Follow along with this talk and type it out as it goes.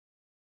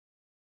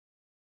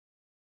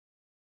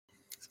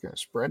going to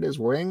spread his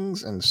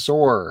wings and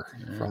soar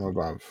from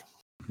above.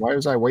 Why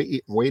was I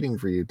waiting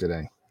for you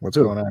today? What's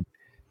going on?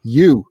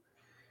 You.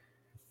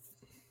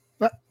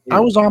 I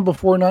was on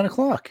before 9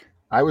 o'clock.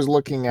 I was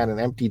looking at an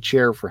empty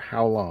chair for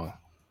how long?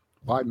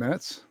 5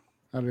 minutes.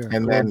 I had to go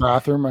to the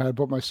bathroom. I had to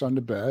put my son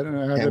to bed, and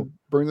I had to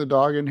bring the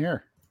dog in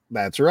here.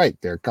 That's right.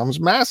 There comes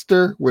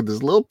Master with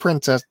his little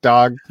princess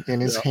dog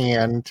in his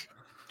hand,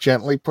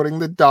 gently putting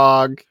the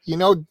dog. You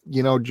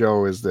know,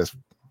 Joe is this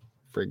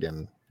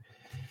friggin'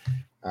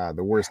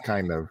 the worst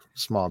kind of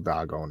small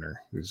dog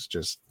owner who's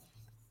just,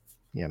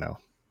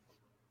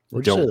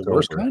 Would you say the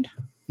worst kind?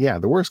 Yeah,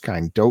 the worst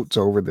kind. Dotes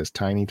over this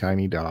tiny,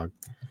 tiny dog.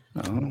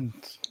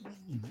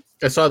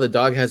 I saw the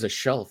dog has a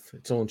shelf,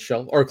 its own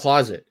shelf or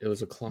closet. It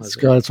was a closet. It's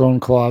got its own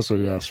closet.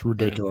 Yes,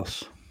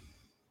 ridiculous.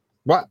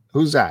 What?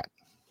 Who's that?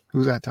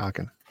 Who's that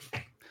talking?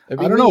 I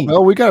don't know,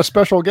 Bill. We got a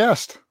special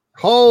guest.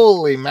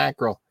 Holy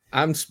mackerel!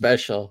 I'm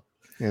special.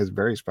 It's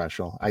very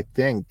special. I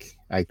think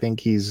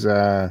he's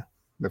the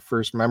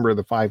first member of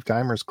the 5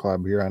 Timers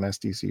Club here on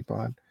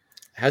STCPod.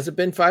 Has it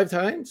been 5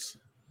 times?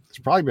 It's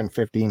probably been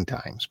 15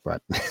 times,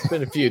 but it's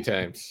been a few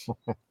times.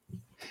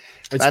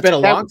 It's been a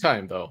long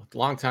time though.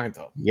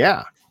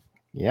 Yeah.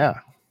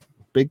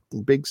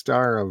 Big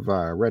star of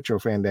Retro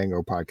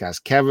Fandango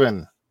podcast.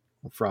 Kevin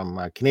from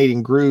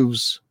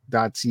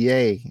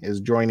CanadianGrooves.ca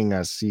is joining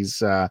us. He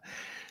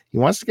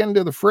wants to get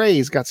into the fray.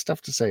 He's got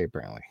stuff to say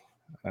apparently.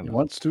 He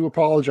wants to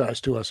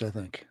apologize to us, I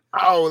think.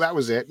 Oh, that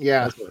was it.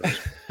 Yeah.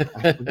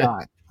 I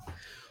forgot.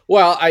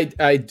 Well,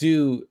 I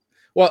do.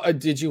 Well,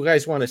 did you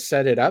guys want to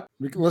set it up?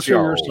 Let's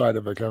hear your side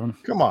of it, Kevin.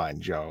 Come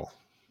on, Joe.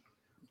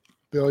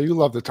 Bill, you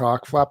love to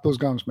talk. Flap those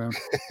gums, man.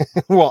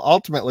 Well,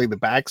 ultimately, the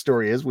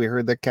backstory is we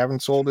heard that Kevin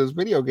sold his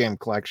video game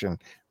collection,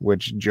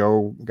 which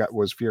Joe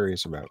was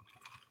furious about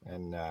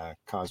and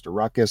caused a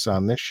ruckus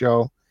on this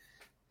show.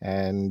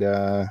 And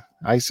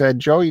I said,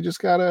 Joe, you just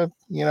got to,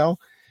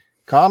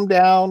 calm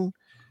down,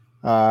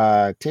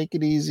 take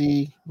it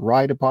easy,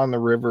 ride upon the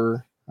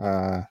river,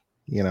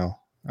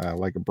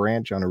 like a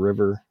branch on a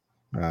river.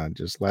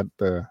 Just let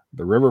the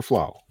river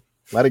flow.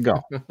 Let it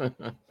go.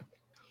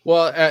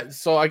 Well,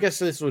 so I guess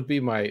this would be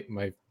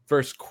my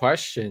first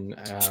question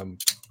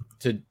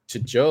to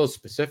Joe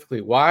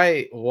specifically.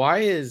 Why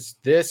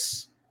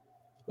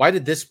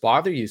did this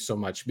bother you so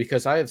much?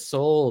 Because I have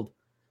sold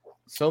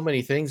so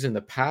many things in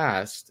the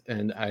past,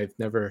 and I've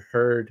never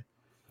heard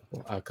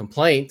a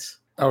complaint.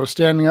 I was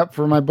standing up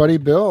for my buddy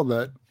Bill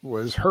that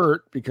was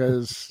hurt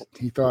because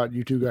he thought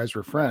you two guys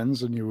were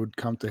friends, and you would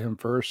come to him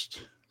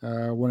first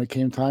when it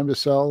came time to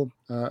sell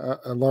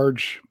a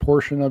large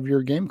portion of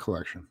your game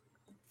collection.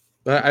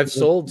 But I've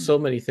sold so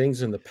many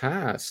things in the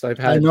past.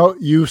 I know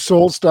you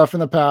sold stuff in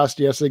the past.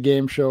 Yes, at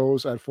game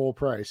shows at full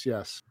price.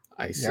 Yes,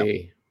 I see.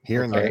 Yep.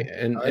 Here and there,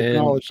 and I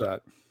acknowledge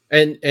that.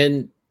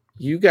 And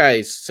you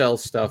guys sell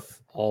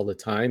stuff all the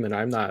time, and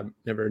I'm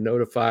never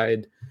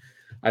notified.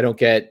 I don't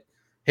get,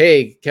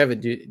 hey,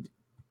 Kevin, do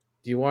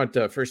you want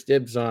first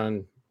dibs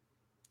on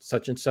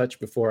such and such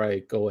before I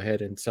go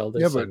ahead and sell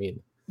this? Yeah, but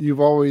you've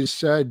always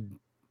said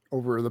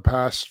over the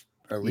past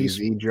at least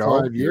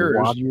 5 years.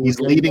 He's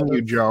leading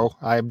you, Joe.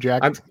 I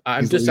object.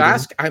 I'm just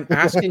asking. I'm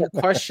asking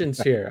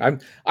questions here.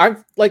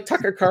 I'm like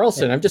Tucker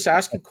Carlson. I'm just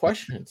asking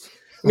questions.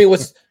 I mean,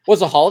 was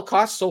the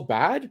Holocaust so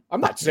bad?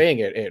 I'm not saying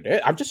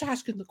it. I'm just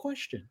asking the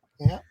question.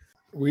 Yeah.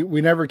 We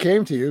never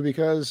came to you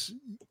because,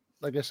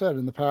 like I said,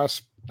 in the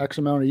past X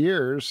amount of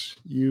years,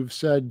 you've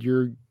said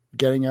you're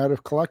getting out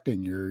of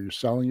collecting. You're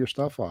selling your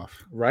stuff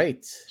off.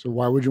 Right. So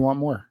why would you want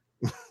more?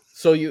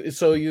 So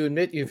you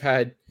admit you've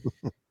had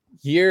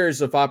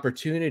years of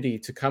opportunity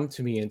to come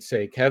to me and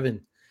say,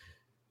 Kevin,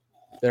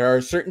 there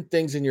are certain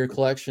things in your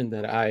collection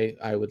that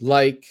I would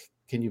like.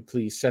 Can you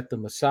please set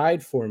them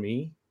aside for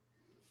me?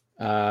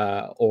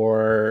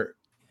 Or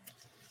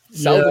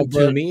sell them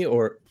to me,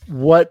 or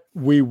what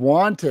we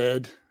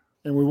wanted,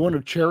 and we wouldn't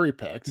have cherry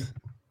picked,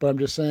 but I'm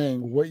just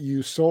saying what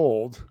you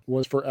sold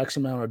was for X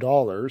amount of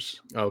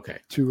dollars. Okay.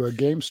 To a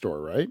game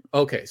store, right?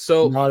 Okay.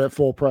 So not at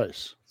full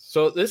price.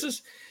 So this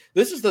is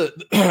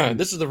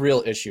the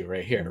real issue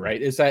right here, right?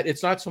 Is that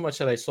it's not so much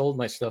that I sold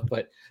my stuff,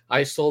 but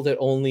I sold it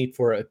only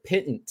for a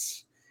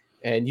pittance,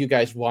 and you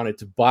guys wanted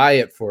to buy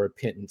it for a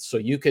pittance, so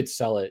you could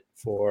sell it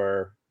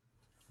for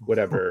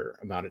whatever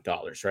amount of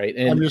dollars, right?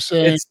 And I'm just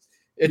saying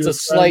it's a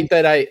slight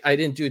that I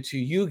didn't do it to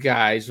you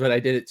guys, but I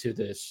did it to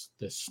this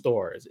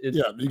store.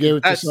 You gave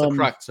it that's to some, the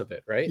crux of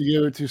it, right? You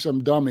gave it to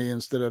some dummy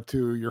instead of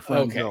to your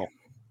friend Bill.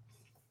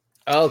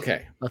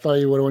 Okay. I thought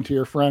you would have went to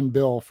your friend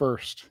Bill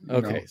first.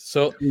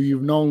 So who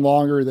you've known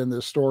longer than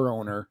the store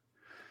owner,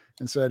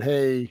 and said,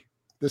 "Hey,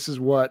 this is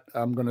what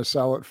I'm going to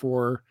sell it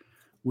for.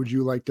 Would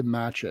you like to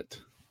match it?"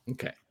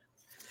 Okay.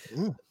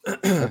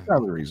 That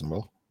sounds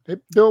reasonable. Hey,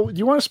 Bill, do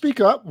you want to speak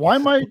up? Why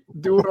am I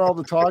doing all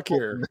the talk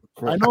here?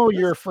 I know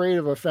you're afraid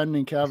of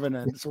offending Kevin,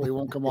 and so he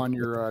won't come on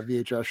your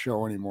VHS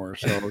show anymore.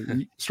 So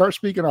you start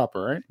speaking up,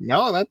 all right?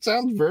 No, that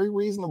sounds very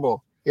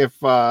reasonable. If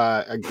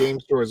a game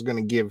store is going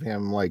to give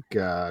him like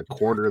a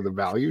quarter of the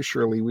value,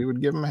 surely we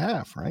would give him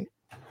half, right?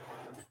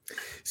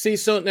 See,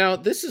 so now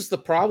this is the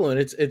problem, and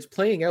it's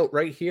playing out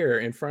right here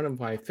in front of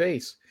my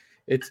face.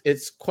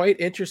 It's quite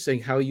interesting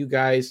how you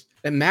guys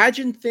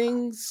imagine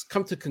things,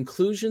 come to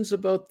conclusions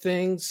about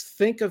things,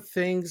 think of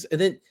things, and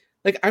then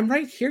like I'm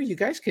right here. You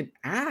guys can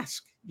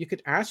ask. You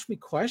could ask me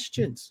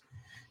questions.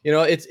 You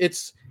know,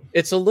 it's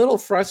a little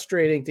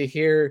frustrating to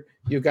hear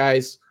you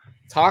guys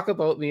talk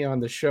about me on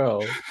the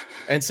show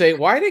and say,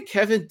 why did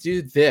Kevin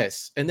do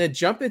this? And then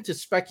jump into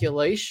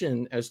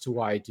speculation as to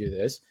why I do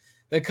this.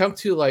 Then come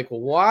to like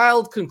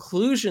wild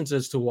conclusions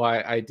as to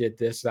why I did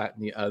this, that,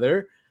 and the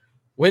other,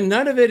 when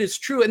none of it is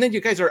true. And then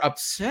you guys are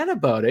upset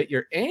about it.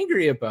 You're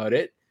angry about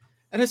it.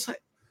 And it's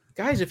like,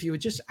 guys, if you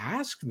would just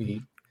ask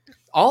me,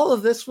 all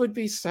of this would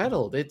be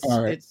settled. It's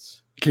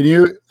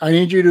I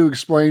need you to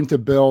explain to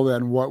Bill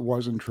then what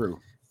wasn't true.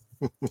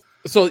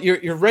 So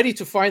you're ready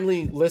to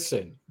finally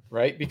listen,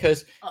 right?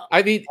 Because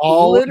I mean,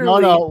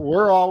 literally, no,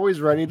 we're always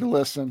ready to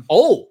listen.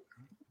 Oh,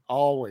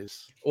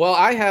 always. Well,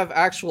 I have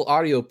actual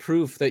audio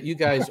proof that you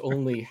guys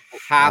only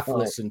half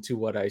listen to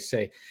what I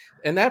say,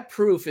 and that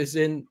proof is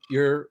in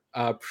your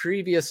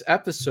previous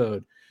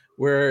episode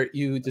where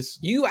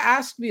you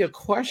asked me a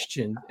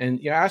question and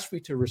you asked me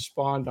to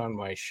respond on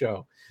my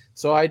show.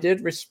 So I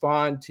did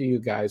respond to you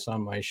guys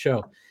on my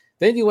show.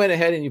 Then you went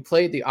ahead and you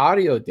played the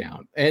audio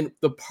down. And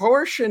the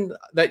portion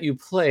that you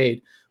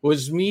played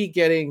was me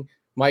getting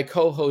my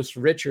co-host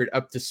Richard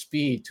up to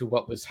speed to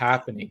what was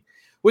happening,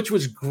 which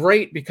was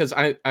great because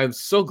I'm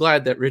so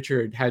glad that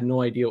Richard had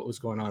no idea what was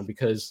going on,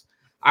 because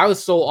I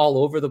was so all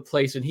over the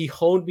place and he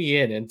honed me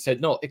in and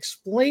said, no,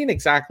 explain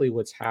exactly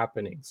what's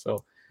happening.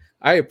 So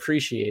I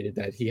appreciated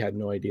that he had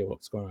no idea what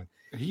was going on.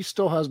 He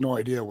still has no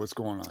idea what's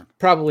going on.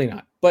 Probably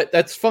not, but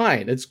that's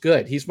fine. It's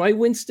good. He's my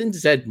Winston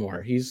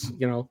Zedmore. He's,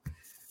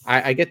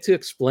 I get to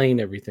explain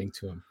everything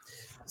to him.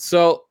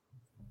 So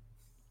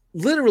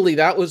literally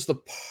that was the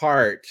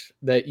part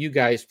that you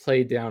guys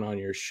played down on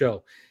your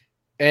show.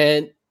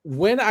 And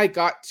when I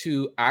got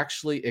to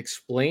actually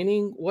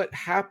explaining what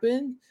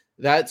happened,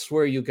 that's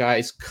where you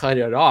guys cut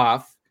it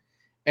off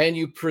and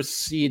you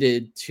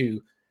proceeded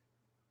to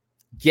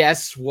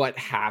guess what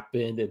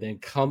happened and then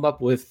come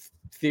up with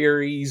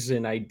theories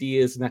and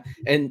ideas,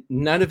 and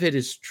none of it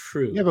is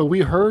true. Yeah, but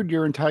we heard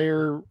your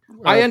entire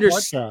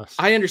podcast.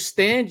 I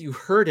understand you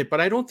heard it, but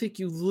I don't think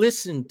you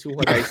listened to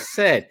what I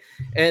said.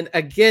 And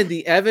again,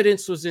 the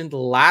evidence was in the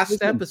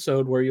last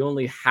episode where you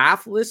only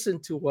half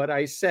listened to what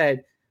I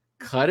said,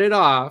 cut it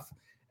off,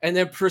 and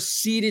then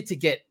proceeded to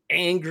get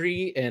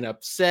angry and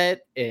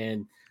upset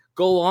and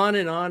go on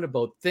and on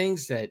about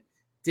things that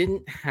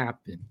didn't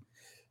happen.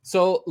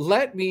 So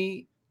let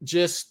me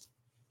just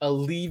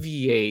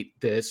alleviate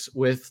this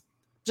with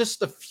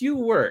just a few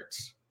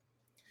words.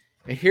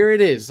 And here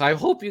it is. I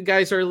hope you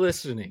guys are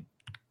listening.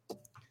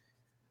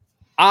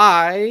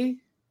 I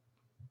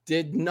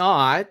did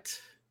not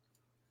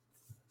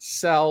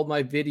sell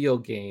my video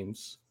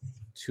games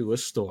to a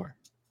store.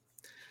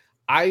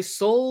 I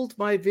sold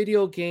my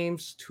video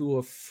games to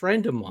a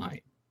friend of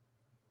mine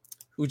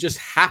who just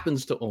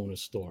happens to own a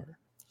store.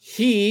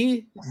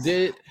 He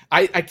did.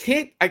 I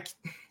can't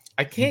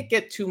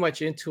get too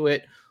much into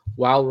it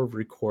while we're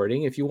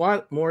recording. If you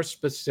want more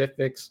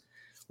specifics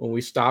when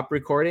we stop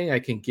recording, I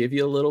can give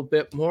you a little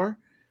bit more.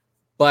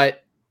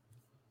 But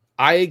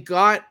I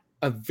got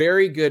a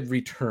very good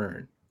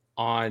return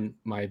on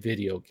my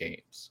video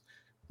games.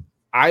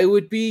 I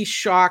would be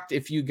shocked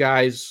if you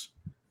guys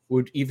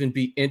would even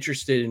be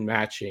interested in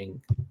matching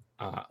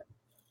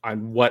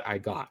on what I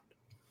got.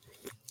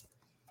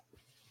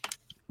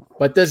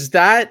 But does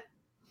that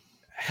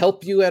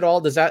help you at all?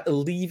 Does that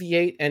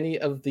alleviate any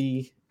of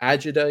the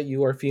agita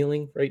you are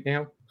feeling right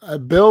now?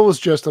 Bill was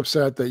just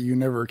upset that you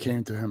never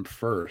came to him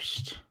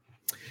first.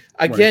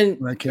 Again,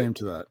 when it came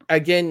to that.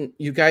 Again,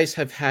 you guys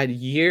have had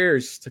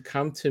years to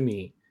come to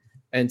me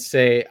and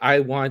say, I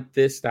want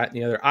this, that, and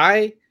the other.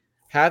 I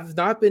have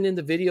not been in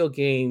the video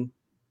game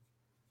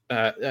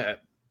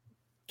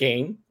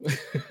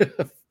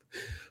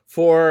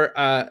for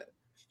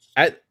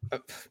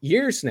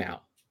years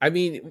now. I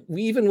mean,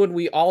 even when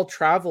we all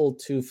traveled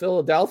to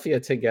Philadelphia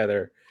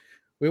together,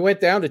 we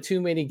went down to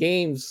too many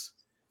games,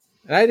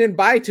 and I didn't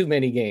buy too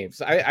many games.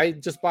 I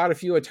just bought a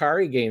few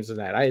Atari games in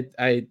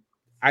that.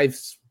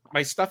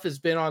 My stuff has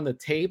been on the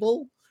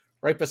table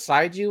right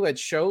beside you at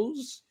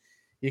shows.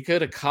 You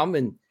could have come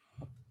and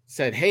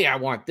said, "Hey, I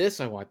want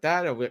this, I want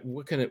that.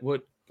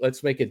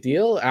 Let's make a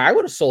deal." I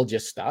would have sold you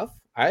stuff.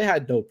 I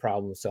had no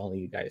problem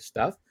selling you guys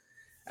stuff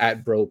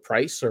at bro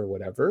price or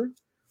whatever.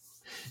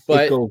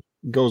 But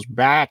goes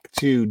back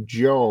to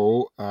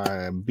Joe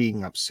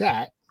being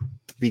upset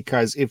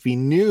because if he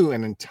knew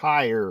an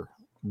entire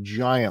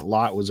giant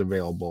lot was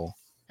available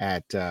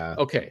at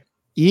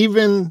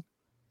even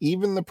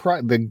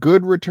the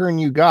good return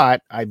you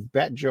got, I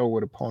bet Joe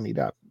would have ponied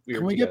up.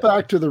 Can we get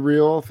back to the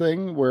real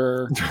thing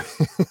where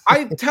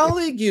I'm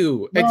telling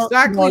you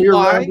exactly why you're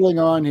why rambling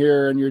on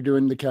here and you're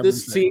doing the Kevin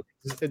thing.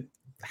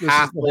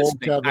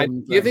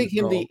 I'm giving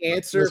him the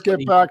answer. Let's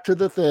get back to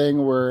the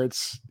thing where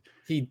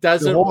he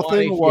doesn't. The whole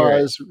thing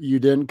was you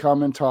didn't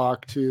come and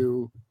talk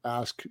to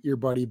ask your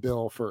buddy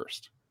Bill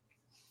first.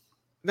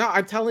 No,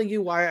 I'm telling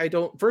you why I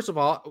don't. First of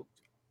all,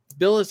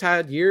 Bill has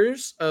had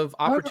years of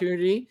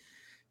opportunity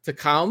to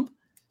come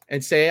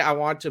and say, I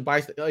want to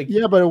buy. Like,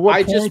 Yeah, but at what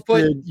I point just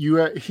put.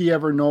 did he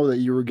ever know that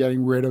you were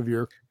getting rid of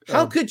your?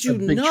 How could you a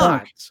big not?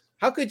 chunk?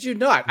 How could you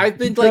not? I've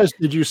been Because like,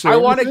 did you say I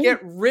want to anything? get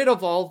rid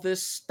of all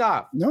this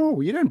stuff. No,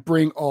 you didn't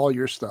bring all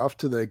your stuff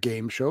to the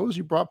game shows.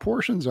 You brought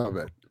portions of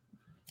it.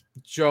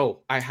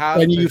 Joe, I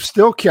have. And you've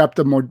still kept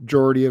the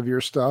majority of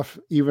your stuff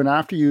even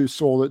after you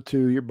sold it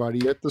to your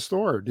buddy at the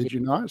store. Did you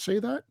not say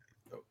that?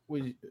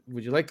 Would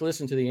you like to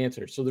listen to the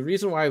answer? So the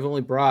reason why I've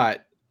only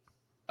brought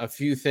a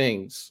few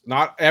things,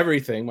 not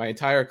everything, my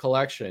entire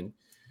collection,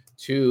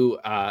 to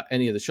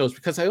any of the shows,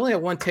 because I only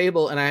have one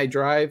table and I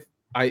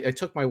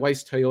took my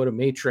wife's Toyota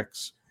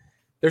Matrix.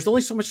 There's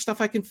only so much stuff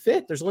I can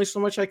fit. There's only so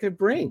much I could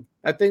bring.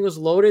 That thing was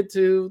loaded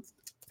to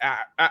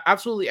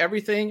absolutely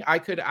everything I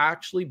could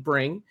actually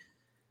bring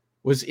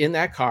was in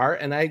that car,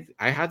 and I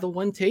had the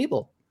one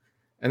table,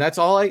 and that's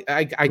all I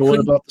couldn't what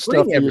about the stuff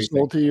bring that you everything.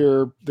 sold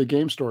to the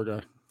game store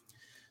guy?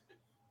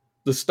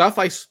 The stuff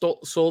I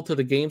sold to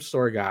the game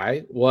store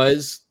guy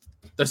was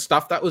the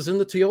stuff that was in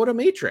the Toyota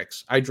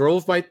Matrix. I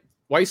drove my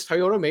wife's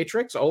Toyota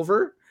Matrix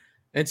over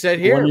and said,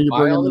 "Here, when are you buy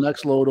bringing all the this."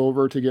 next load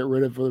over to get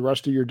rid of the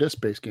rest of your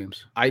disc-based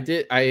games?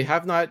 I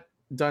have not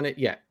done it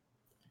yet.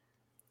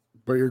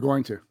 But you're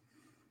going to.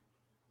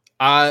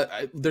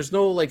 There's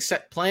no like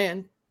set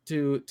plan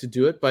to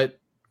do it, but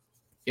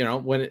you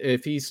know,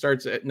 if he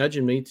starts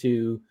nudging me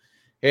to,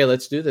 hey,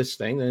 let's do this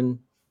thing, then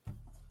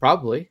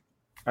probably.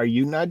 Are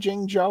you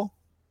nudging, Joe?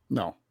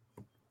 No,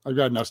 I've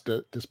got enough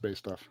disc-based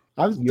stuff.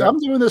 I'm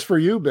doing this for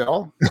you,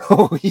 Bill.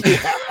 Oh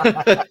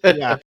yeah,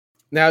 yeah.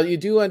 Now you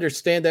do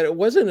understand that it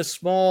wasn't a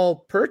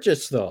small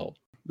purchase, though.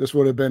 This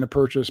would have been a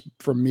purchase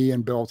from me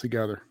and Bill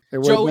together.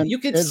 Joe, you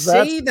can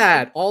say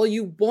that all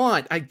you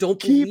want. I don't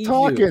keep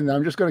talking. You.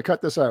 I'm just going to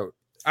cut this out.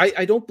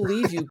 I don't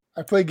believe you.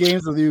 I play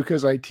games with you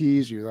because I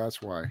tease you.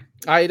 That's why.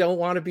 I don't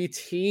want to be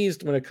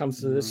teased when it comes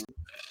to this.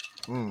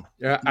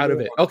 Out of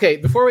it. Okay,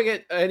 before we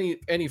get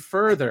any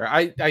further,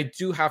 I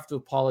do have to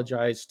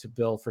apologize to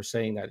Bill for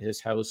saying that his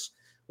house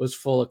was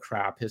full of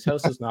crap. His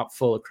house is not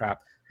full of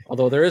crap,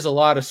 although there is a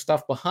lot of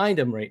stuff behind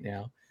him right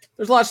now.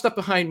 There's a lot of stuff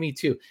behind me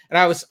too, and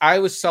I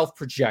was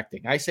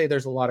self-projecting. I say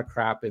there's a lot of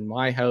crap in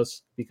my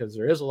house because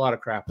there is a lot of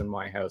crap in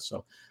my house.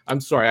 So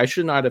I'm sorry, I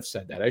should not have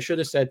said that. I should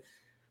have said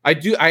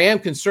I am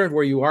concerned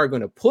where you are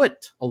going to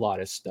put a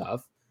lot of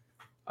stuff.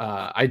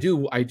 I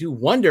do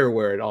wonder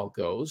where it all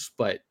goes,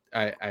 but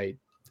I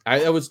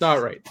was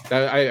not right.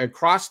 I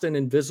crossed an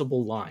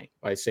invisible line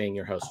by saying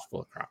your house is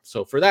full of crap.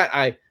 So for that,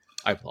 I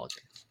apologize.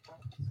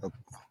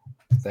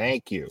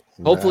 Thank you.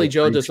 Hopefully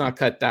Joe does not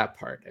cut that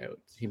part out.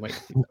 He might.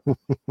 Don't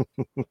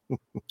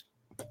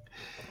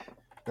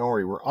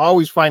worry. We're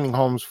always finding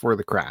homes for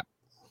the crap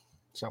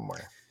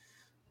somewhere.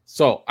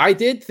 So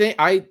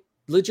I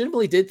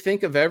legitimately did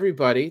think of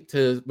everybody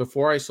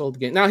before I sold the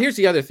game. Now here's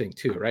the other thing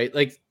too, right?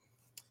 Like,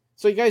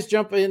 so you guys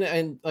jump in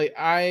and like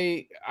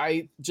I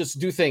just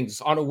do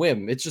things on a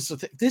whim. It's just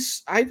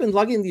I've been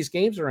lugging these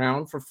games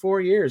around for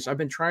 4 years. I've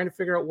been trying to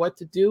figure out what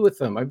to do with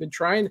them. I've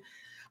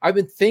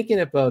been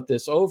thinking about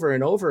this over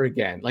and over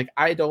again. Like,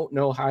 I don't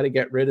know how to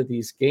get rid of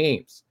these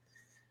games.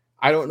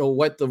 I don't know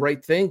what the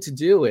right thing to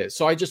do is.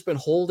 So I just been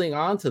holding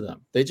on to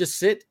them. They just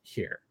sit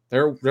here.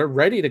 They're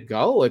ready to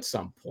go at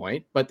some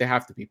point, but they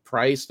have to be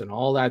priced and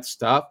all that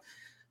stuff.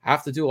 I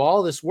have to do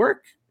all this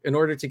work in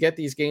order to get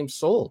these games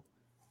sold.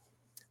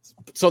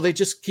 So they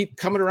just keep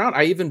coming around.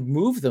 I even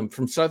moved them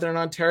from Southern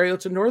Ontario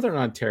to Northern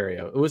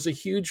Ontario. It was a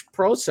huge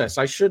process.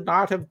 I should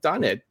not have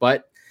done it,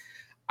 but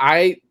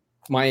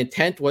my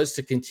intent was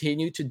to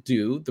continue to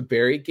do the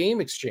Barrie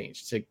Game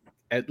Exchange, to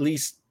at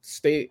least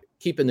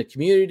keep in the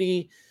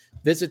community,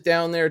 visit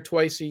down there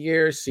twice a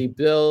year, see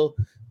Bill,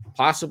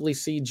 possibly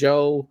see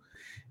Joe.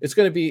 It was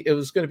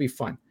going to be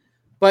fun.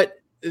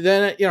 But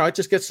then, it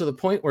just gets to the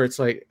point where it's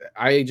like,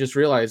 I just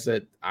realized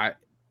that I'm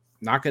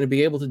not going to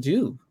be able to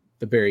do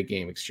the Barrie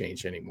Game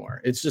Exchange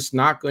anymore. It's just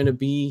not going to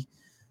be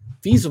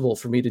feasible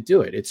for me to do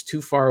it. It's too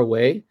far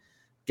away.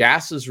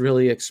 Gas is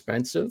really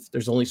expensive.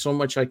 There's only so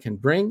much I can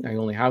bring. I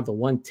only have the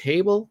one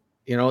table.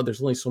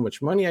 There's only so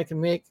much money I can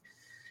make.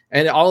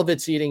 And all of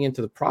it's eating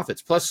into the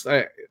profits. Plus,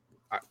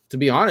 to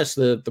be honest,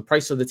 the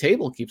price of the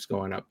table keeps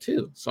going up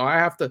too. So I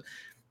have to,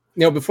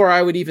 before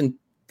I would even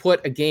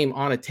put a game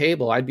on a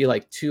table, I'd be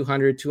like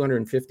 $200,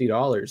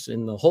 $250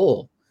 in the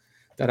hole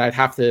that I'd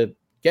have to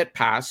get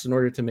past in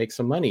order to make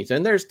some money.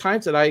 And there's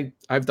times that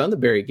I've done the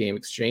Barrie Game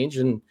Exchange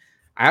and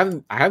I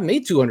haven't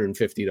made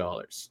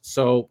 $250.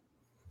 So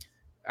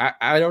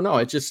I don't know.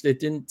 It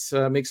didn't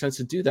make sense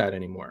to do that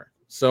anymore.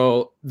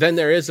 So then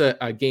there is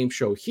a game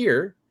show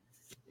here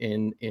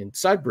in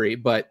Sudbury,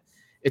 but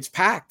it's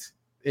packed.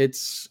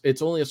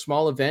 It's only a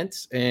small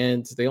event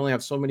and they only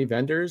have so many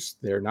vendors.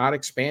 They're not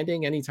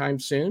expanding anytime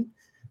soon.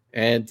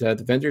 And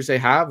the vendors they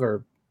have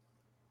are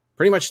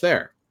pretty much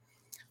there.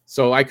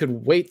 So I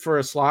could wait for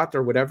a slot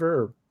or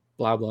whatever, or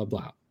blah, blah,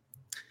 blah.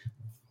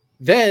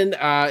 Then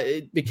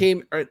it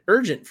became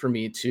urgent for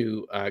me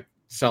to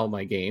sell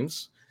my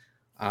games.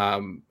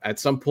 At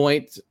some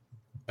point,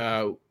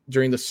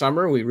 during the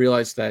summer, we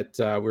realized that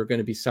we're going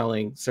to be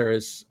selling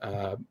Sarah's,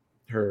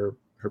 her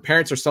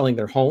parents are selling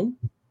their home.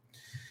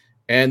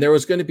 And there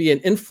was going to be an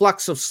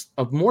influx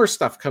of more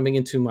stuff coming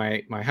into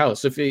my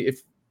house. If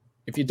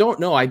you don't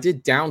know, I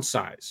did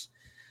downsize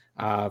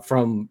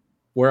from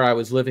where I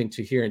was living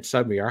to here in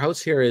Sudbury. Our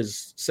house here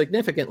is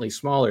significantly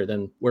smaller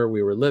than where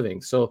we were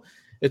living. So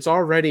it's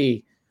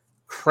already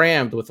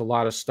crammed with a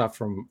lot of stuff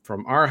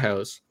from our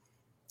house.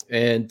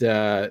 And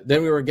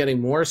then we were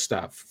getting more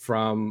stuff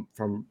from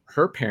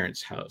her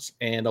parents' house.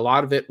 And a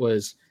lot of it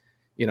was,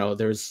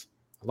 there's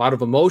a lot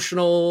of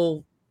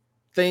emotional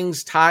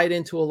things tied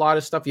into a lot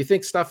of stuff. You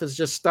think stuff is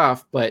just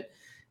stuff,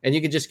 and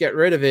you can just get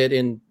rid of it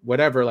in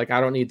whatever, like,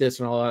 I don't need this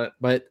and all that.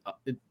 But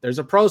there's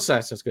a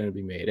process that's going to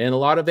be made, and a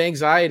lot of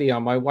anxiety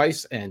on my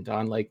wife's end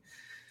on like,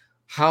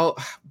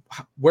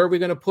 where are we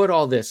going to put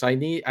all this? I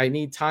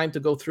need time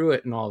to go through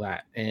it and all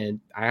that. And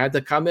I had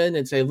to come in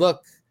and say,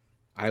 look,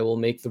 I will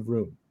make the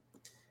room.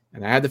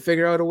 And I had to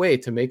figure out a way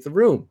to make the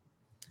room.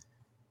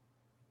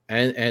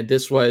 And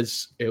it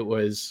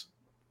was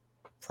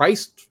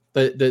priced.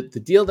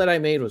 The deal that I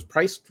made was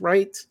priced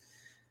right.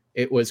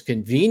 It was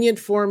convenient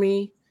for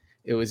me.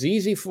 It was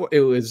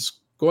it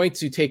was going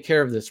to take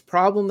care of this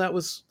problem that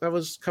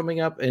was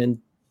coming up, and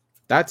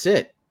that's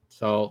it.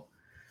 So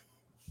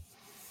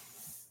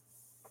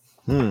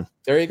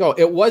there you go.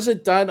 It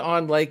wasn't done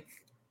on like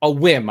a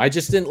whim. I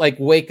just didn't like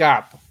wake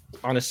up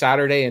on a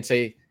Saturday and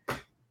say,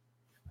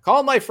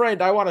 call my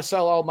friend, I want to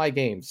sell all my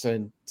games.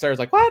 And Sarah's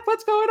like,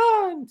 what's going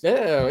on?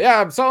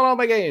 Yeah, I'm selling all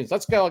my games.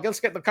 Let's go. Let's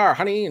get in the car,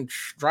 honey, and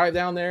drive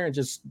down there and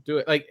just do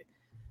it. Like,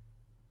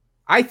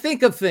 I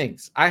think of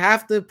things. I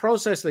have to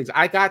process things.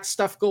 I got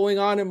stuff going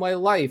on in my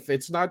life.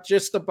 It's not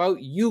just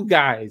about you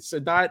guys,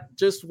 and not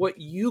just what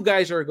you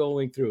guys are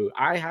going through.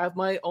 I have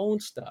my own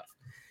stuff.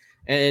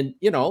 And,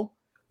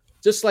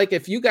 just like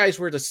if you guys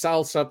were to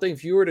sell something,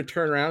 if you were to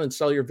turn around and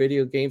sell your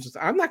video games,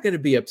 I'm not going to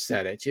be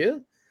upset at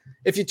you.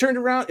 If you turned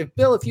around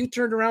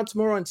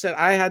tomorrow and said,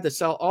 I had to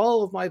sell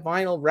all of my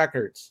vinyl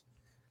records,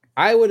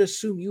 I would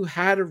assume you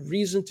had a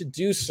reason to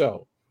do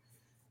so.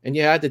 And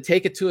you had to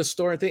take it to a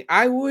store and think,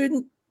 I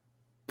wouldn't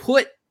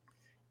put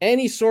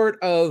any sort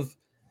of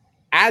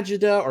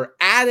agita or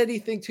add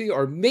anything to you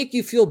or make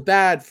you feel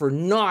bad for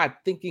not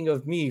thinking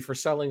of me for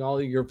selling all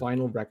of your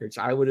vinyl records.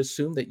 I would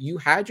assume that you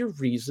had your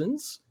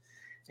reasons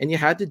and you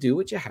had to do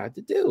what you had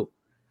to do.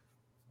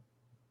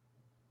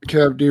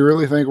 Kev, do you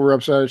really think we're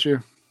upset at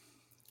you?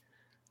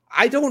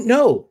 I don't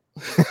know.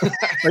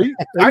 Are you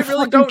I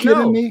really don't kidding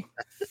know. me?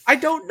 I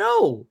don't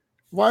know.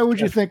 Why would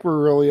you think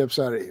we're really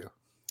upset at you?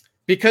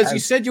 Because you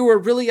said you were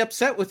really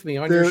upset with me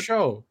on your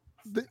show.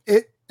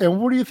 And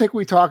what do you think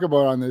we talk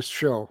about on this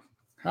show?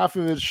 Half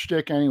of it's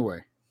shtick anyway.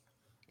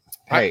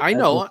 Hey, I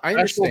know. I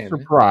understand.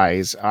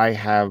 Surprise! I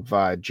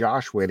have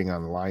Josh waiting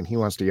on the line. He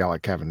wants to yell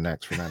at Kevin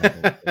next for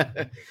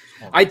that.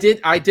 I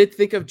did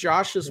think of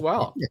Josh as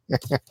well.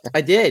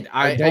 I did.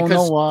 I don't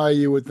know why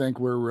you would think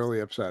we're really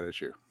upset at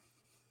you.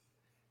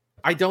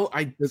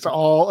 It's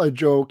all a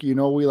joke. We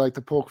like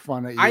to poke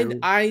fun at you.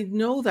 I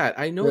know that.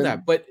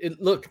 That. But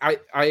look,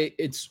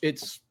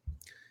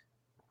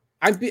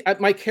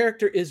 my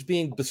character is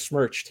being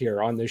besmirched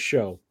here on this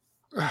show.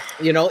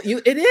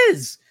 It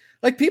is.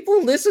 Like,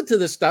 people listen to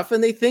this stuff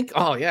and they think,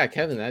 oh yeah,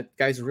 Kevin, that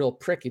guy's a real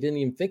prick. He didn't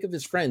even think of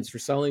his friends for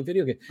selling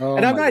video games. Oh,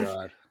 and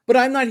God. But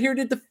I'm not here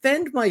to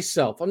defend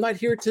myself. I'm not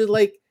here to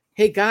like,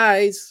 hey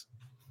guys,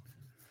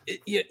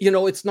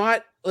 it's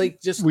not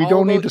like just. We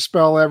don't need to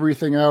spell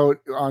everything out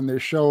on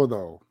this show,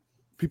 though.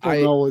 People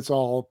know it's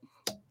all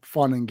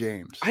fun and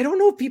games. I don't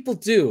know if people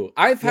do.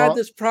 I've had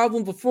this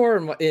problem before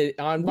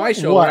on my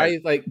show.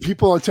 What?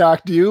 People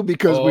attacked you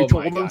because we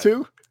told them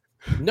to?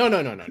 No,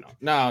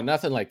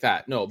 nothing like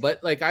that. No,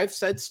 but like, I've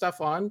said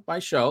stuff on my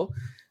show.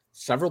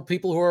 Several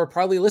people who are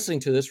probably listening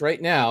to this right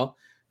now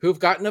who've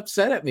gotten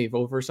upset at me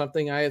over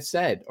something I have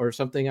said or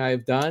something I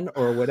have done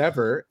or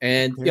whatever.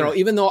 And,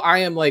 even though I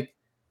am like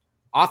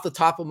off the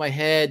top of my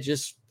head,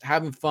 just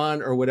having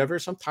fun or whatever,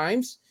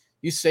 sometimes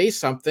you say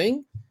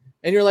something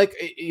and you're like,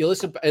 you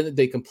listen and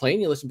they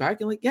complain, you listen back,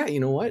 you're like, yeah, you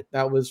know what?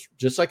 That was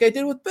just like I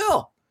did with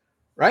Bill.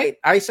 Right?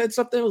 I said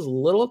something that was a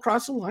little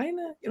across the line.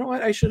 You know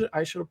what? I should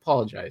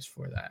apologize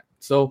for that.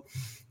 So,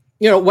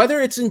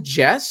 whether it's in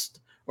jest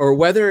or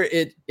whether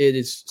it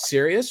is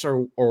serious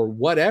or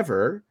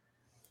whatever,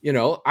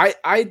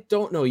 I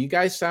don't know. You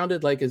guys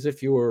sounded like as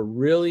if you were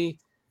really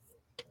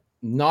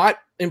not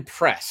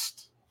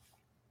impressed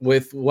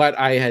with what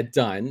I had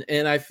done.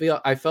 And I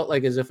felt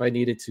like as if I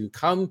needed to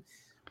come.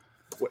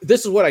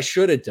 This is what I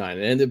should have done.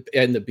 And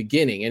in the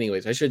beginning,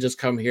 anyways, I should just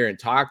come here and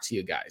talk to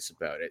you guys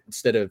about it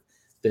instead of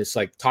this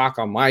like talk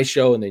on my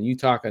show and then you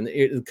talk on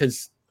it,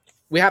 because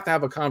we have to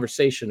have a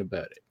conversation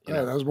about it.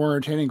 That was more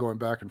entertaining going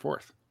back and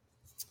forth.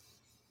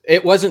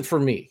 It wasn't for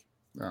me.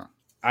 No,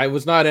 I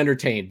was not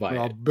entertained by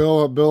it.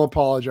 Bill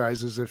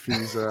apologizes if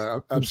he's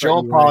Joe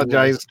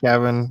apologized,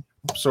 Kevin.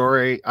 I'm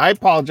sorry. I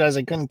apologize.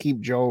 I couldn't keep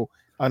Joe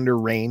under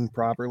rein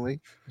properly.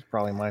 It's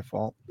probably my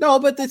fault. No,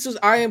 but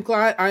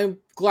I'm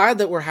glad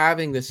that we're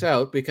having this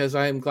out, because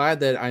I am glad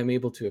that I'm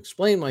able to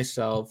explain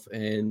myself,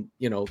 and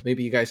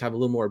maybe you guys have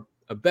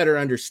a better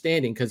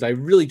understanding, because I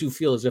really do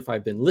feel as if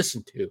I've been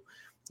listened to,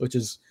 which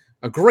is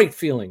a great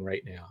feeling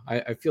right now.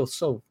 I feel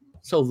so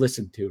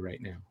listened to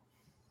right now.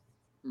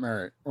 All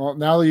right. Well,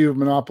 now that you've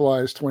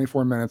monopolized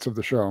 24 minutes of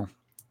the show,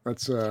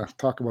 let's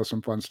talk about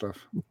some fun stuff.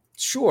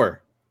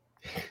 Sure.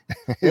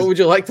 What would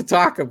you like to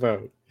talk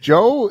about?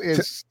 Joe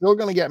is still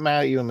going to get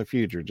mad at you in the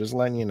future. Just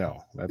letting you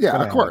know. That's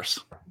of course.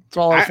 It's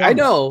all I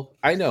know.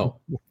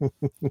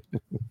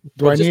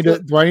 Do I need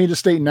to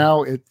state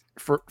now?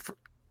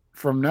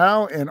 From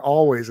now and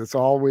always, it's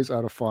always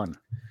out of fun.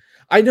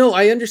 I know.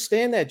 I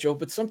understand that, Joe.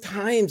 But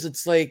sometimes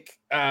it's like,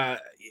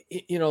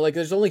 like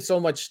there's only so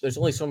much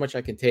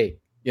I can take.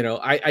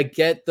 I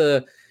get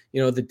the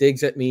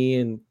digs at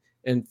me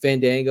and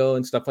Fandango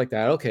and stuff like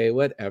that. Okay,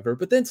 whatever.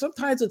 But then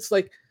sometimes it's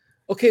like,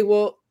 okay,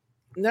 well,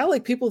 now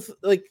like people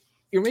like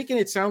you're making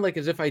it sound like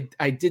as if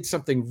I did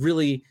something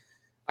really,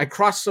 I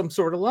crossed some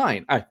sort of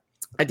line.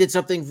 I did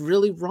something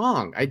really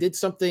wrong. I did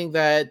something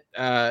that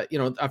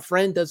a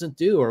friend doesn't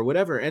do or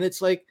whatever. And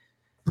it's like,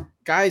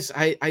 guys,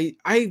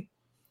 I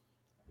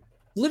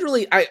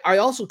literally I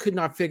also could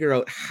not figure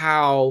out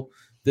how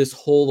this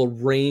whole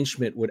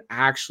arrangement would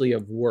actually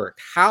have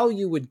worked. How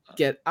you would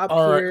get up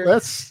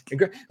here.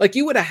 Like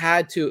you would have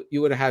had to,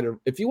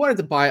 if you wanted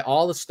to buy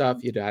all the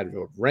stuff, you'd have had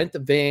to rent a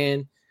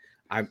van.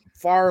 I'm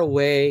far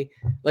away.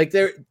 Like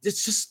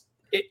it's just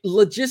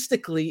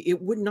logistically,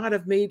 it would not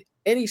have made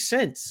any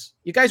sense.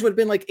 You guys would have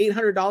been like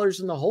 $800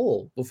 in the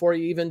hole before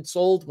you even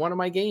sold one of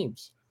my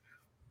games.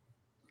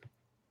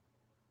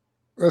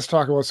 Let's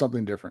talk about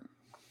something different.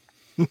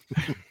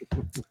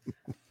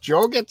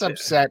 Joe gets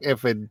upset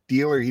if a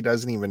dealer he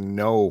doesn't even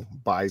know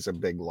buys a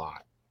big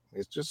lot.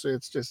 It's just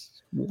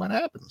what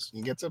happens.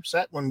 He gets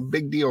upset when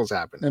big deals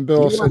happen. And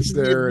Bill sits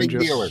there and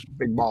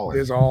big baller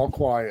is all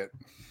quiet.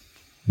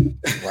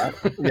 What?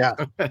 Yeah.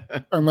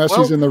 Unless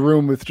he's in the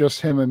room with just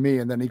him and me,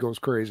 and then he goes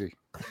crazy.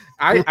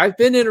 I've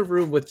been in a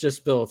room with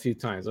just Bill a few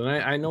times, and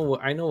I know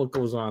what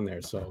goes on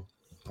there. So,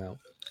 well,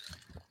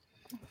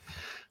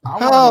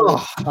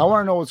 I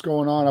want to know what's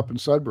going on up in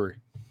Sudbury.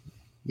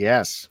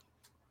 Yes.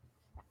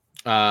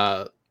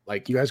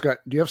 Like do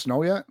you have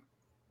snow yet?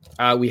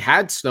 We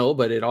had snow,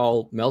 but it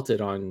all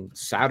melted on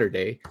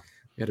Saturday.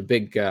 We had a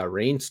big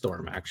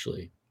rainstorm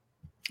actually.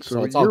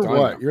 So it's all gone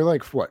now. You're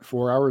like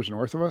 4 hours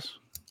north of us?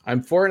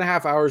 I'm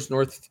 4.5 hours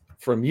north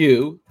from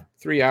you,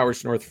 3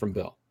 hours north from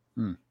Bill.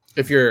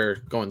 If you're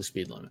going the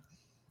speed limit.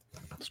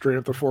 Straight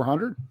up to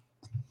 400?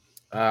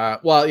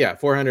 Well, yeah,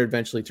 400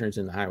 eventually turns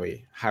into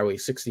Highway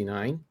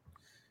 69,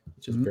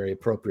 which is a very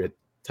appropriate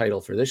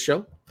title for this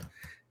show.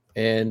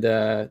 And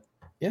yeah,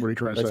 what are you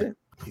trying to say? It.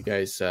 You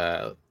guys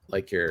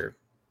like your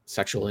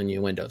sexual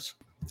innuendos.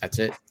 That's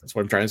it. That's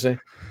what I'm trying to say.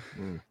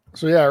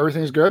 So yeah,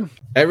 everything's good.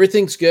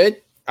 Everything's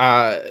good.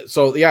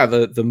 So yeah,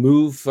 the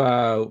move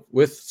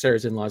with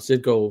Sarah's in-laws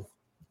did go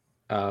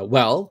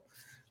well.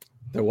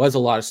 There was a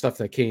lot of stuff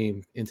that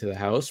came into the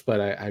house,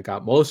 but I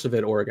got most of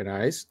it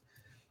organized.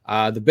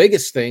 The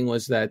biggest thing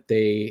was that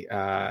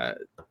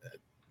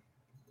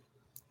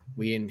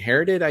we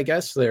inherited, I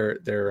guess, their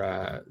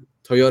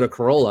Toyota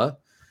Corolla.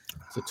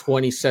 It's a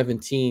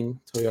 2017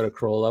 Toyota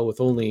Corolla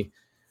with only,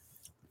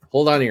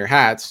 hold on to your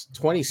hats,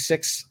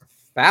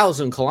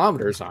 26,000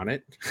 kilometers on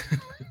it.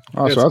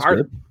 Oh, so that's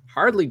good.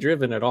 Hardly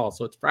driven at all,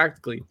 so it's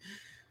practically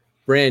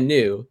brand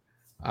new,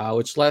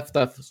 which left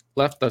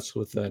us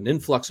with an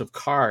influx of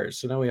cars.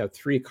 So now we have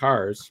 3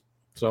 cars.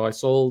 So I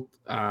sold,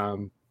 I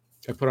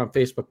put on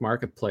Facebook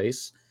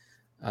Marketplace,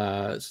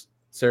 Sarah's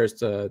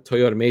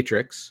Toyota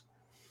Matrix,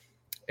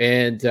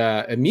 and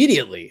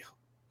immediately,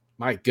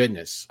 my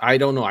goodness, I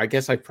don't know. I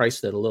guess I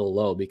priced it a little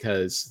low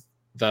because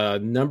the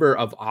number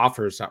of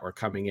offers that were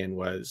coming in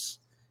was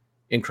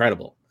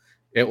incredible.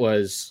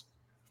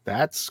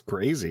 That's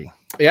crazy.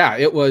 Yeah,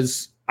 it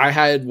was. I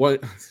had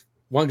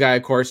one guy,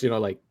 of course,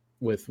 like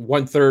with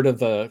 1/3 of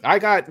the. I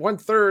got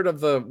 1/3 of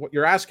the what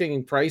you're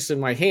asking price in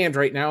my hand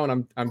right now,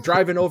 and I'm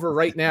driving over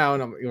right now,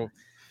 and I'm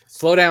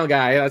slow down,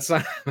 guy. That's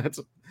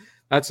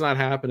not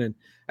happening.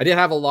 I did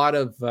have a lot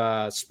of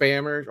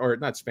spammers, or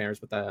not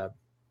spammers, but the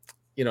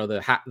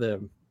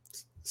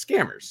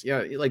scammers.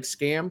 Yeah, like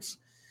scams.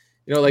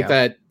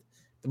 That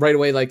right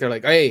away. Like they're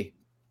like, hey.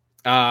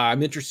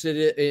 I'm interested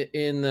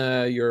in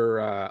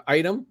your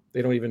item.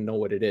 They don't even know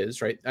what it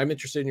is, right? I'm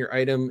interested in your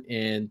item,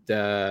 and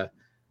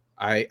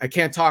I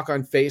can't talk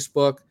on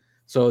Facebook,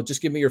 so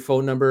just give me your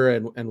phone number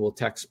and we'll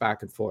text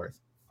back and forth.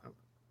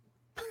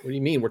 What do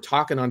you mean? We're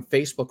talking on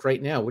Facebook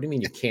right now. What do you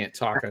mean you can't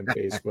talk on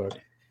Facebook?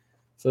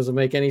 This doesn't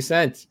make any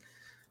sense.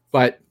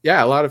 But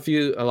yeah, a lot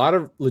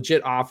of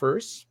legit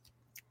offers.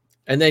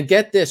 And then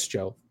get this,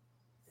 Joe.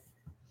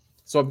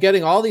 So I'm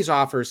getting all these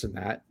offers in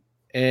that,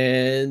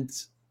 and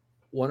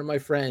one of my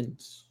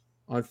friends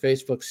on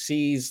Facebook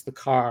sees the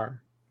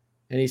car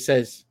and he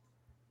says,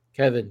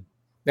 Kevin,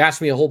 he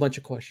asked me a whole bunch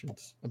of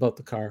questions about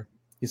the car.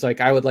 He's like,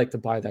 I would like to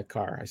buy that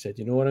car. I said,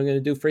 you know what I'm going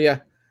to do for you?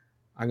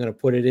 I'm going to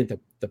put it into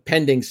the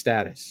pending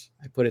status.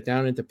 I put it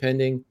down into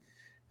pending,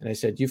 and I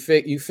said, you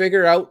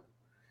figure out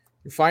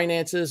your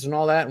finances and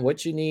all that and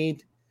what you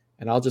need,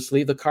 and I'll just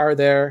leave the car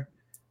there.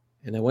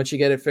 And then once you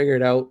get it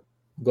figured out,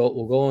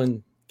 we'll go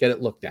and get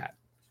it looked at.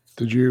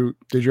 Did you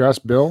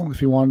ask Bill if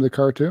he wanted the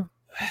car too?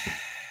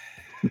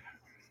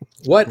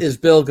 What is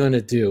Bill going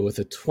to do with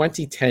a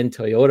 2010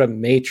 Toyota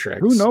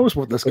Matrix? Who knows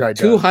what this guy does?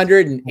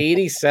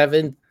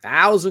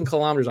 287,000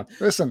 kilometers on.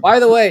 Listen, by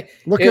the way,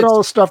 look at all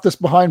the stuff that's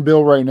behind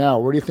Bill right now.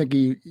 What do you think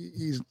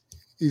he's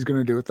going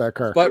to do with that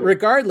car? But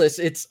regardless,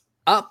 it was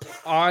up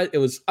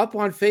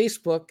on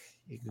Facebook.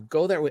 You could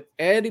go there with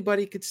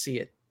anybody could see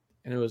it.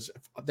 And it was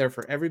there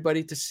for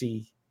everybody to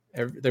see.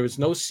 There was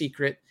no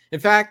secret.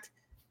 In fact,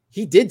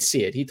 he did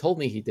see it. He told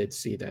me he did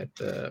see that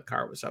the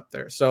car was up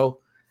there. So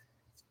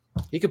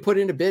he could put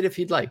in a bid if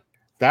he'd like.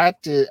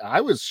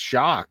 I was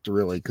shocked,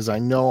 really, because I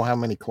know how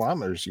many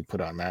kilometers you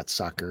put on that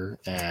sucker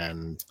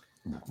and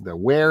the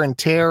wear and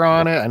tear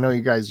on it. I know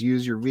you guys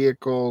use your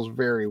vehicles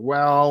very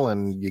well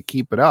and you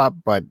keep it up,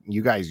 but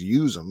you guys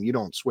use them. You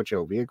don't switch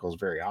out vehicles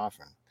very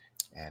often.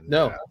 And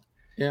no,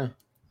 yeah,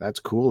 that's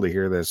cool to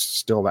hear there's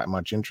still that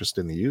much interest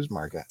in the used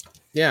market.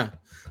 Yeah.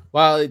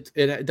 Well,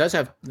 it does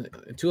have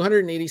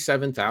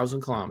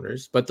 287,000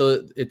 kilometers, but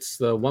it's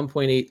the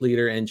 1.8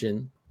 liter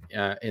engine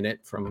in it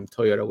from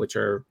Toyota, which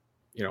are,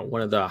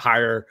 one of the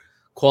higher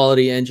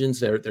quality engines.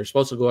 They're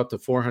supposed to go up to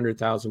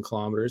 400,000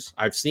 kilometers.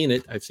 I've seen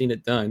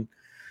it done.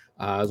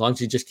 As long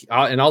as you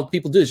and all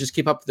people do is just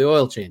keep up with the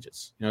oil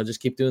changes,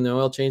 just keep doing the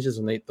oil changes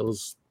and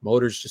those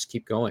motors just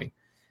keep going.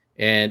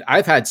 And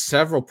I've had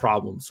several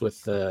problems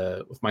with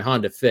my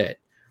Honda Fit,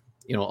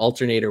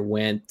 alternator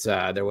went,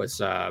 there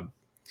was a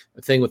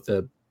thing with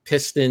the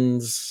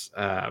pistons,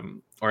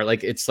 or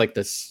like, it's like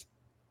this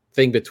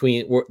thing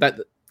between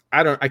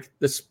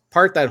this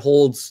part that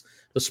holds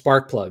the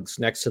spark plugs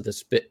next to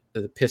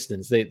the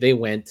pistons. They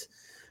went,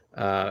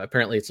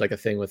 apparently it's like a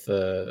thing with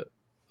the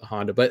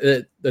Honda, but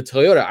the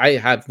Toyota, I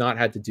have not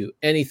had to do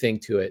anything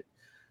to it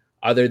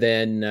other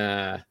than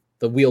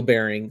the wheel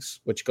bearings,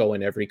 which go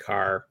in every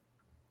car.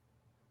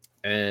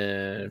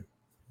 And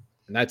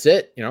that's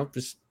it,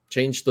 just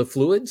change the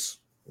fluids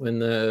when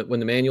the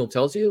manual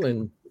tells you,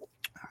 and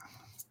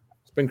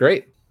it's been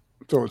great.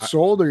 So it's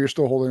sold, or you're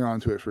still holding on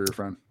to it for your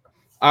friend?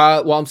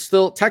 Well, I'm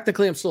still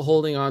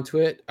holding on to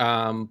it.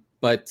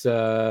 But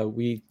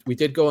we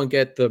did go and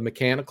get the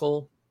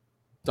mechanical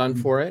done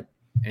for it,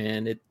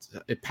 and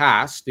it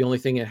passed. The only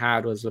thing it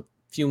had was a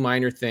few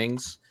minor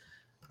things.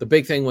 The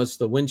big thing was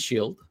the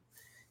windshield.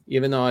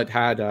 Even though it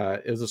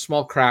was a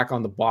small crack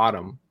on the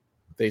bottom,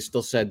 they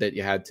still said that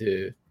you had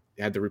to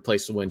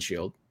replace the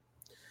windshield.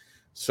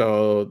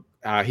 So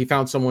he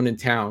found someone in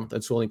town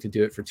that's willing to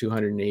do it for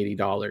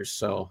 $280.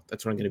 So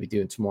that's what I'm going to be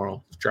doing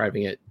tomorrow,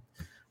 driving it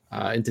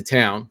into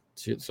town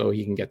so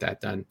he can get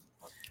that done.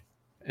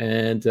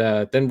 And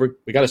then we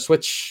got to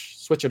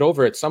switch it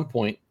over at some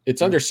point.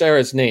 It's under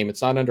Sarah's name.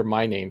 It's not under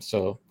my name.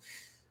 So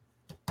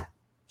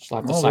just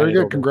have to sign very it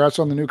good. over. Congrats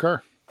on the new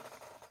car.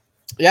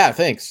 Yeah,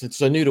 thanks. It's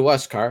a new to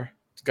us car.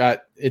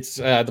 It's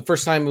the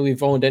first time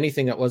we've owned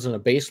anything that wasn't a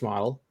base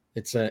model.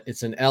 It's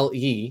an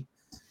LE,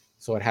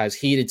 so it has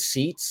heated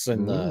seats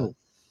and the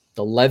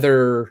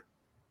leather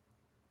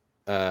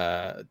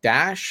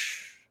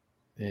dash.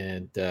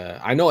 And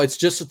I know it's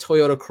just a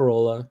Toyota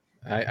Corolla.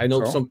 I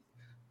know some.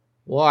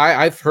 Well,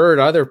 I've heard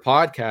other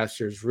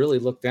podcasters really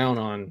look down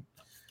on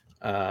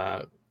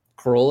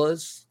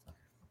Corollas.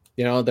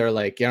 They're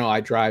like,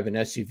 I drive an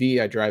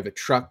SUV, I drive a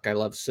truck, I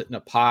love sitting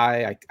up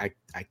high.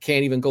 I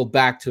can't even go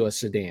back to a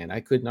sedan. I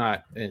could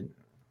not. And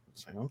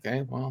it's like,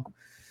 okay, well,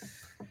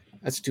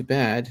 that's too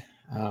bad.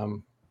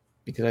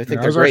 Because I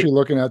think I was actually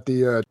looking at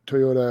the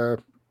Toyota.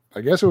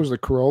 I guess it was the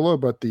Corolla,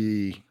 but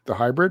the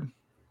hybrid.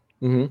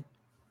 Mm-hmm.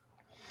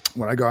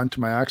 When I got into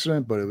my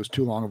accident, but it was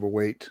too long of a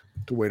wait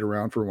to wait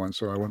around for one,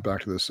 so I went back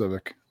to the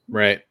Civic.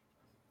 Right.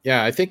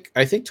 Yeah, I think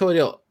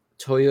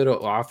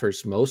Toyota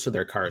offers most of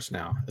their cars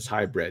now as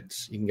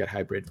hybrids. You can get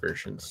hybrid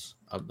versions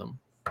of them.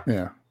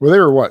 Yeah. Well, they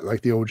were what,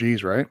 like the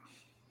OGs, right?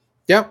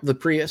 Yeah, the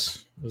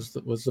Prius was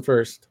the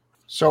first.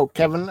 So,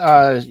 Kevin,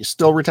 you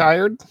still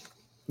retired?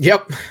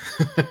 Yep.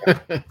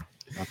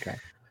 Okay.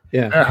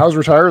 Yeah. How's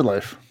retired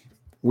life?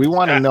 We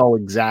want to know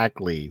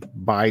exactly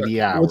by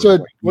the hour.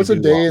 What's a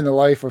day in the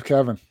life of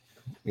Kevin?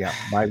 Yeah,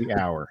 by the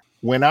hour.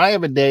 When I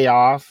have a day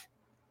off,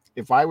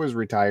 if I was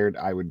retired,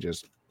 I would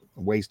just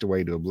waste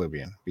away to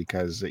oblivion,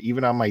 because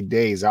even on my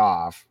days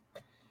off,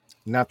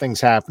 nothing's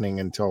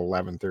happening until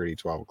 11:30,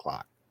 12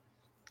 o'clock.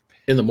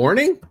 In the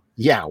morning?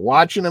 Yeah,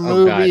 watching a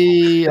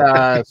movie,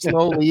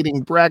 slowly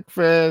eating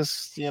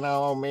breakfast,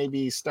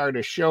 maybe start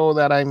a show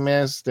that I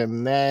missed,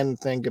 and then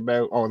think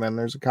about, then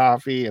there's a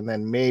coffee, and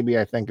then maybe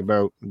I think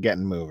about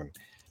getting moving.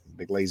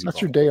 Big lazy.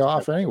 That's your day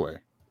off anyway.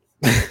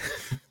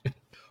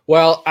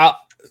 Well,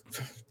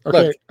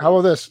 okay. Look, how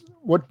about this?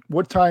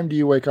 What time do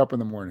you wake up in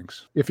the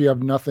mornings? If you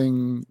have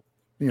nothing,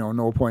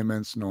 no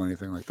appointments, no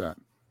anything like that.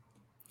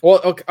 Well,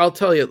 okay, I'll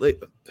tell you.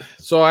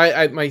 So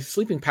my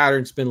sleeping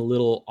pattern's been a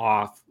little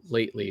off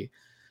lately.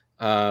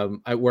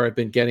 where I've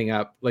been getting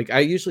up. Like I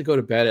usually go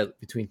to bed at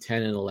between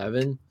 10 and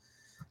 11.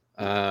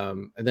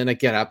 And then I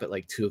get up at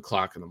like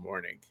 2:00 in the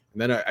morning.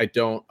 And then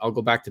I'll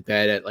go back to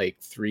bed at like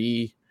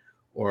 3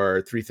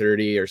 or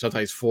 3:30 or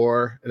sometimes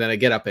 4. And then I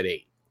get up at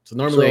 8. So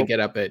normally I get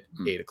up at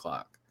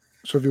 8:00.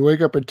 So if you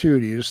wake up at 2,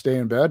 do you just stay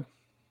in bed?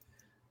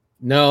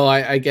 No,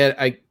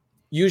 I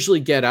usually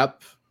get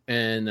up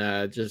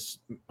and just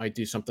might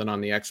do something on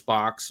the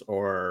Xbox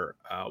or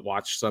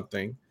watch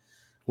something.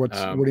 What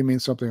do you mean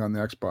something on the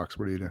Xbox?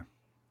 What do you do?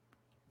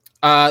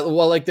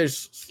 Well, like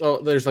there's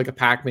like a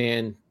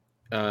Pac-Man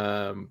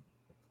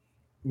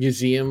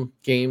museum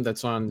game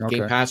that's on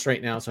Game Pass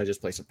right now, so I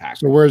just play some Pac-Man.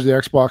 So where's the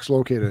Xbox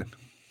located?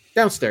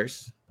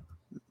 Downstairs.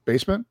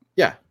 Basement?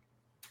 Yeah.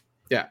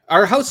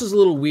 Our house is a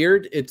little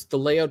weird. The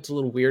layout's a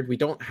little weird. We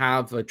don't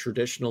have a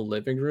traditional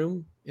living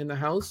room in the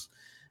house.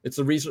 It's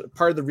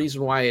part of the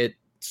reason why it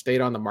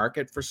stayed on the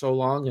market for so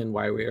long and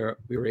why we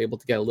were able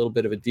to get a little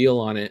bit of a deal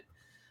on it.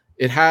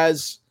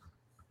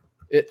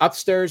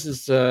 Upstairs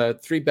is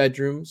 3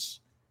 bedrooms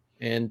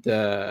and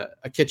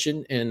a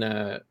kitchen and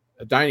a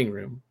dining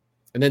room.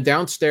 And then the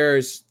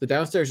downstairs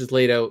is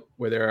laid out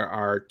where there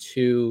are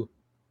 2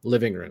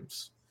 living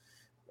rooms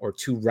or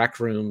 2 rec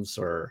rooms,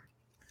 or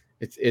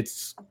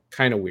it's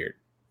kind of weird.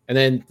 And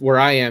then where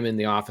I am in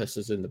the office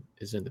is in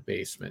the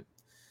basement.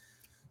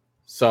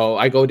 So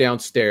I go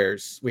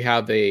downstairs. We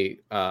have a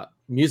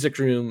music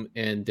room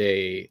and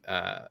a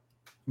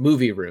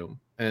movie room,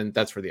 and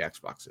that's where the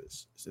Xbox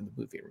is. It's in the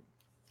movie room.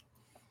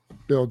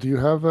 Bill, do you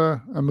have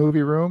a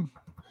movie room?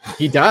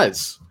 He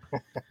does.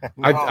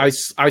 No. I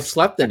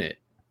slept in it.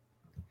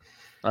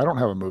 I don't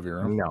have a movie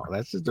room. No,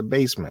 that's just a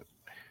basement.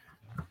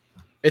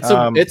 It's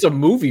a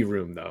movie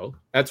room though.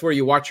 That's where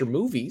you watch your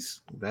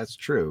movies. That's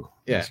true.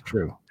 Yeah. That's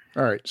true.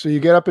 All right. So you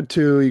get up at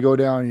 2, you go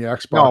down, you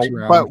Xbox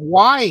around. But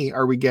why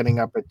are we getting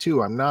up at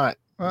 2? I'm not.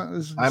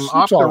 I'm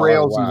off the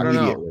rails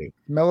immediately.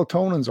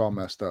 Melatonin's all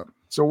messed up.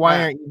 So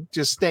why aren't you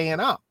just staying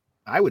up?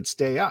 I would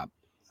stay up.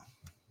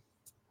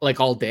 Like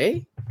all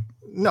day?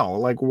 No,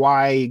 like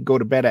why go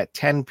to bed at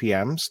 10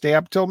 p.m., stay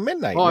up till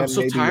midnight? Oh, I'm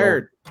so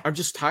tired. I'm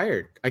just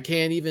tired. I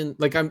can't even,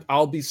 like,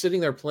 I'll be sitting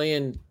there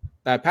playing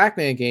that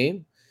Pac-Man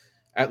game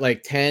at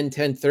like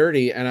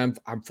 10:30, and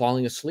I'm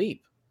falling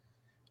asleep.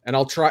 And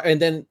I'll try,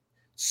 and then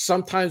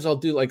sometimes I'll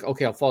do like,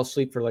 okay, I'll fall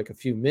asleep for like a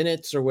few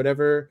minutes or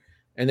whatever,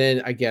 and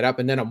then I get up,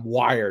 and then I'm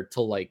wired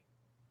till like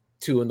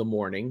 2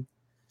 a.m.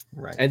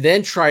 Right. And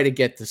then try to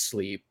get to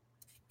sleep.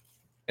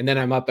 And then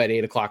I'm up at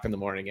 8:00 in the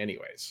morning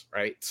anyways,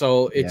 right?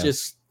 So it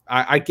just,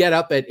 I get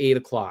up at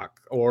 8:00,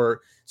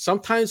 or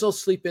sometimes I'll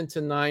sleep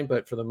into 9,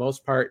 but for the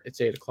most part, it's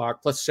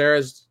 8:00. Plus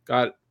Sarah's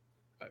got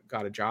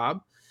a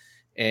job,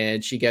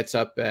 and she gets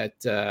up at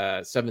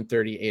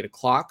 7:30,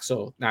 8:00.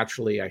 So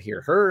naturally I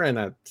hear her,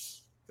 and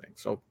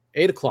so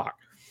 8:00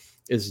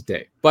 is the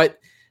day. But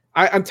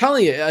I'm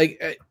telling you,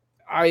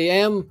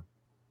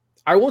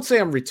 I won't say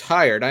I'm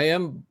retired. I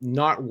am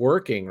not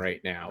working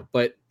right now,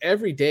 but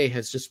every day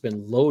has just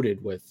been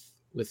loaded with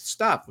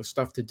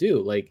stuff to do.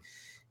 Like,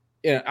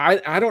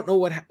 I don't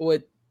know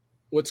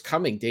what's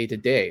coming day to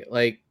day.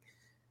 Like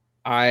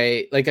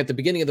at the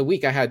beginning of the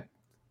week, there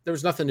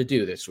was nothing to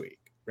do this week,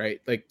 right?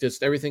 Like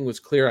just everything was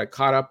clear. I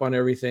caught up on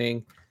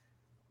everything,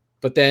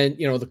 but then,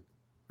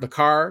 the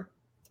car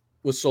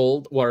was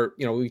sold, or,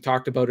 we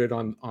talked about it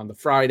on the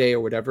Friday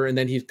or whatever. And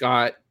then he's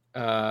got,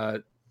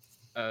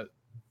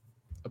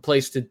 a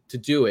place to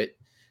do it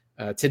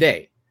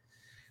today.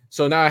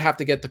 So now I have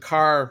to get the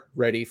car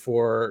ready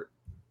for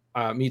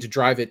me to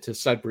drive it to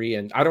Sudbury,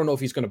 and I don't know if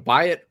he's going to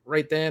buy it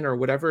right then or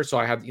whatever. So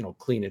I have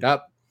clean it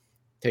up,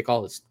 take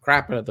all this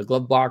crap out of the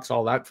glove box,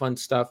 all that fun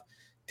stuff.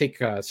 Take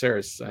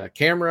Sarah's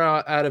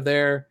camera out of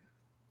there.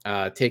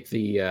 Take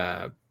the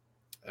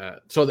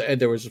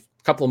there was a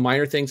couple of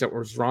minor things that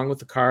was wrong with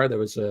the car. There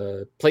was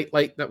a plate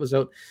light that was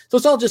out. So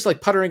it's all just like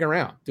puttering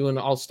around, doing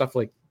all stuff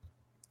like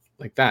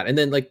that, and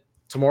then like.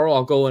 Tomorrow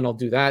I'll go and I'll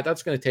do that.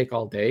 That's going to take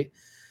all day.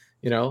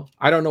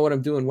 I don't know what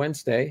I'm doing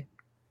Wednesday.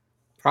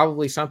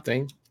 Probably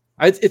something.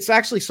 It's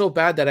actually so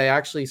bad that I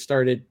actually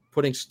started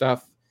putting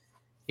stuff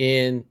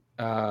in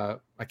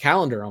a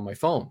calendar on my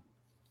phone.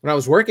 When I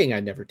was working, I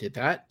never did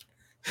that.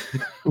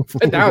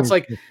 But now it's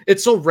like,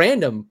 it's so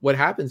random what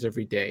happens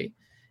every day.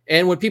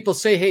 And when people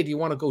say, hey, do you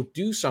want to go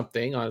do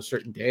something on a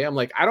certain day? I'm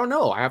like, I don't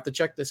know. I have to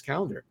check this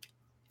calendar.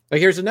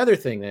 Like, here's another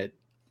thing that,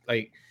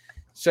 like,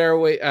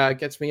 Sarah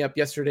gets me up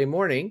yesterday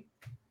morning.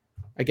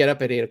 I get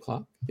up at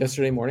 8:00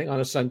 yesterday morning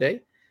on a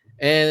Sunday,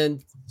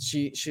 and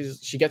she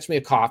gets me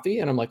a coffee,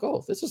 and I'm like,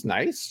 oh, this is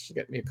nice. She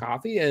get me a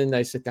coffee, and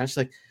I sit down. She's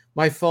like,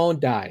 my phone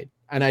died,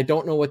 and I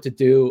don't know what to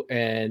do,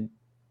 and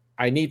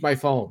I need my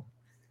phone.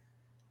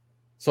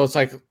 So it's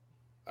like,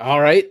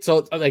 all right.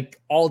 So like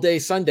all day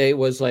Sunday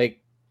was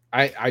like,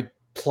 I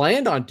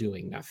planned on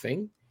doing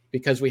nothing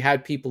because we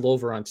had people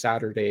over on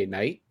Saturday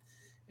night,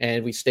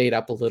 and we stayed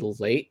up a little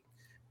late.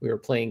 We were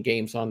playing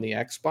games on the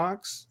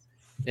Xbox.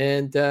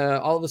 And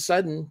all of a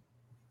sudden,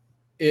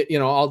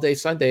 all day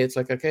Sunday, it's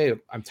like, okay,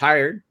 I'm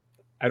tired.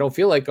 I don't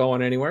feel like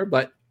going anywhere,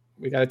 but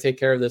we got to take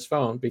care of this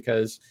phone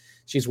because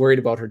she's worried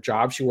about her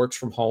job. She works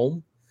from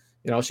home,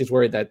 she's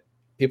worried that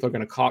people are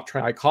going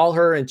to call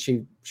her and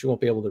she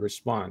won't be able to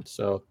respond.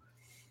 So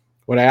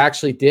what I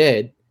actually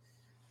did,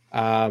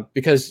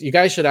 because you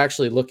guys should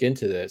actually look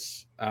into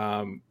this.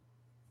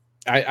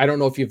 I don't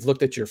know if you've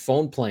looked at your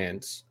phone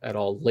plans at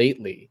all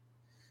lately,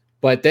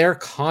 but they're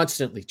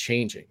constantly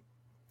changing.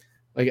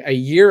 Like a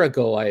year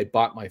ago, I had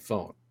bought my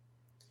phone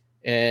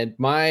and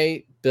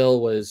my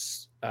bill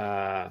was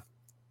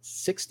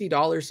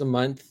 $60 a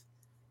month.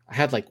 I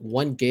had like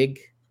 1 gig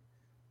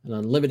and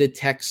unlimited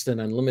text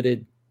and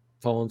unlimited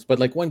phones, but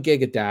like 1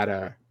 gig of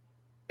data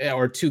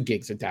or 2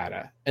 gigs of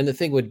data. And the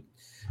thing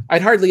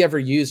I'd hardly ever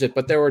use it,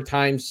 but there were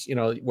times,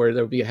 where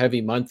there would be a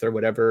heavy month or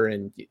whatever,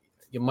 and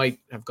you might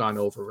have gone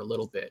over a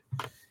little bit.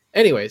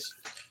 Anyways,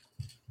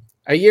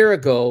 a year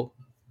ago,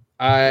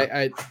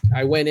 I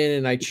went in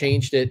and I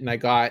changed it, and I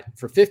got,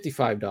 for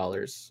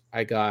 $55,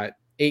 I got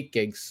 8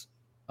 gigs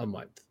a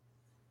month.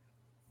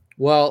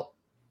 Well,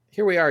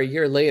 here we are a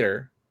year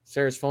later.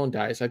 Sarah's phone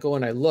dies. I go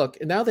and I look,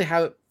 and now they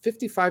have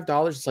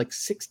 $55. It's like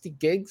 60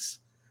 gigs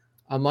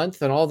a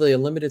month and all the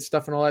unlimited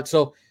stuff and all that.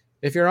 So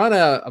if you're on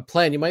a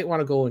plan, you might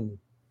want to go and,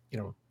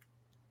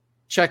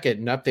 check it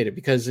and update it,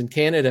 because in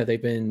Canada,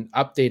 they've been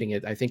updating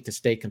it, I think, to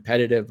stay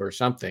competitive or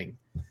something,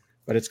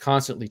 but it's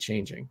constantly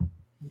changing.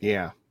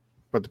 Yeah.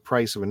 But the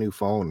price of a new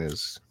phone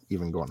is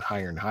even going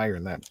higher and higher,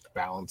 and that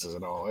balances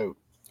it all out.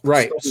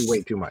 Right. Still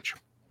way too much.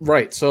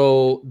 Right.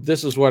 So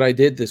this is what I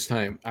did this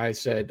time. I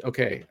said,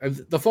 okay,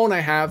 the phone I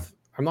have,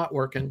 I'm not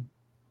working.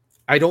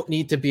 I don't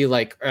need to be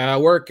like,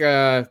 work.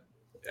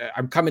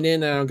 I'm coming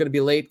in and I'm going to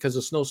be late because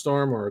of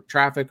snowstorm or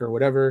traffic or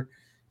whatever.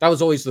 That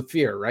was always the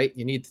fear, right?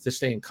 You need to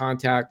stay in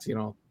contact,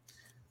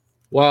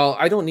 Well,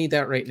 I don't need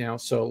that right now.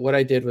 So what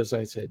I did was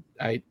I said,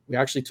 we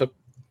actually took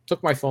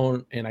my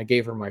phone and I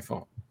gave her my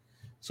phone.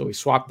 So we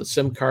swapped the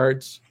SIM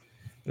cards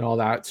and all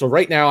that. So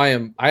right now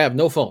I have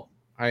no phone.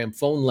 I am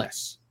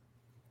phoneless.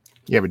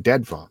 You have a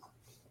dead phone.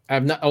 I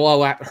have not.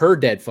 Well, her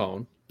dead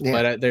phone,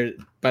 Yeah.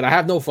 but I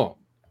have no phone.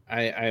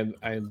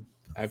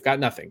 I've got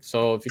nothing.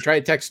 So if you try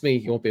to text me,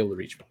 you won't be able to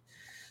reach me.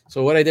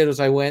 So what I did was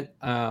I went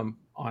on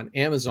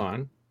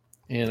Amazon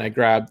and I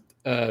grabbed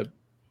a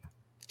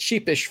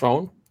cheapish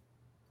phone.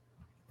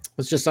 It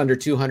was just under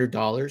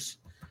 $200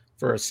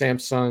 for a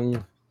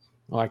Samsung.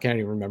 Well, I can't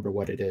even remember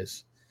what it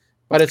is,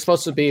 but it's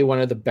supposed to be one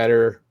of the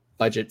better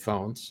budget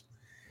phones.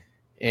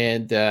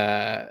 And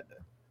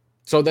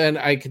so then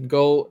I can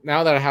go,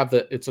 now that I have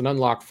it's an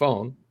unlocked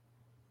phone.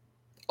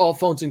 All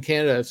phones in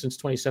Canada since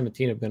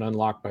 2017 have been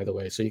unlocked, by the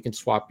way. So you can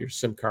swap your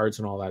SIM cards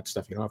and all that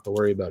stuff. You don't have to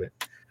worry about it.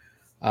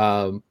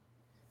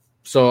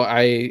 So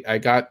I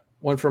got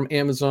one from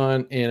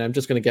Amazon, and I'm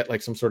just going to get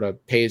like some sort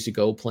of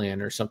pay-as-you-go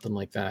plan or something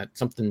like that,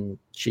 something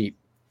cheap.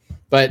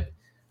 But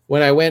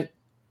when I went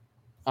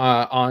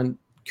on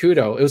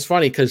Kudo, it was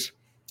funny because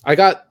I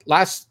got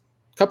last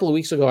couple of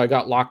weeks ago, I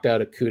got locked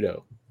out of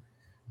Kudo.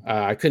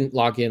 I couldn't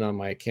log in on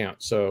my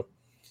account. So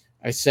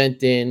I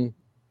sent in,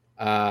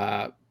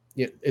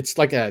 it's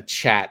like a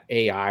chat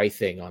AI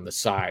thing on the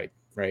side,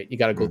 right? You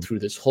got to go through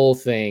this whole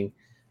thing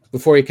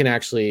before you can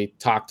actually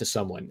talk to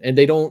someone. And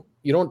they don't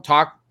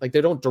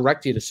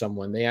direct you to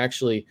someone. They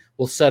actually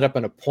will set up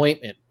an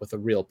appointment with a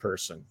real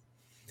person.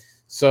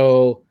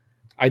 So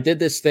I did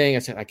this thing. I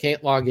said, I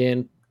can't log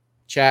in.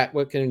 Chat,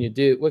 what can you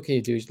do? What can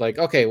you do? He's like,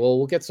 okay, well,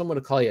 we'll get someone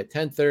to call you at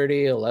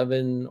 10:30,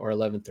 11, or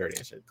 11:30.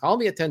 I said, call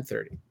me at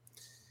 10:30.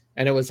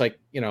 And it was like,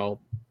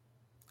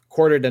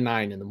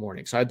 8:45 in the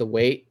morning. So I had to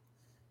wait.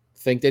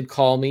 Thing did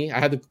call me. I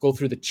had to go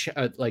through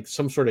the like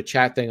some sort of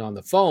chat thing on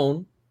the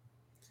phone.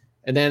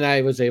 And then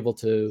I was able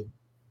to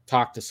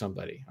talk to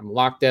somebody. I'm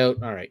locked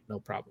out. All right, no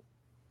problem.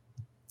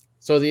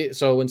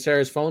 So when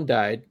Sarah's phone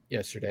died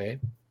yesterday,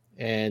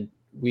 and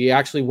we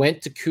actually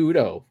went to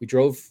Kudo. We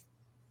drove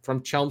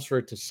from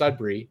Chelmsford to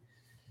Sudbury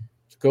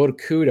to go to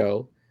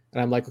Kudo.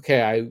 And I'm like,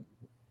 okay,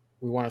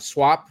 we want to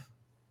swap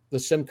the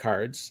SIM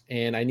cards,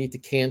 and I need to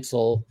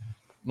cancel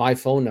my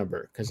phone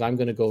number because I'm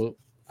going to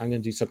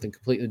do something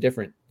completely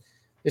different.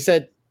 They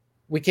said,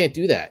 we can't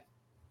do that.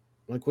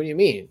 I'm like, what do you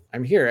mean?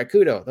 I'm here at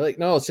Kudo. They're like,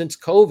 no, since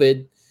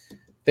COVID,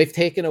 they've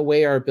taken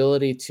away our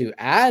ability to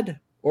add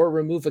or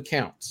remove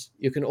accounts.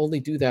 You can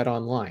only do that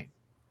online.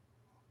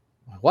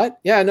 What?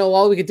 Yeah, no,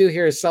 all we could do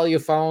here is sell you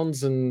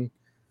phones. And I'm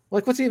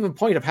like, what's the even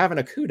point of having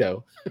a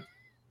Kudo?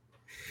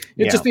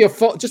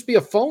 Just be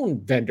a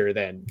phone vendor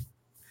then.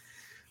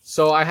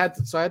 So I had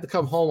to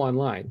come home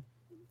online.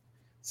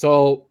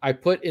 So I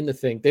put in the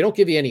thing. They don't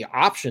give you any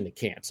option to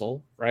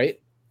cancel,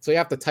 right? So you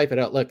have to type it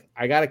out. Look,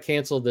 I got to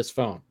cancel this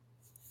phone.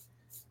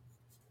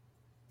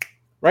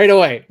 Right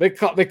away. They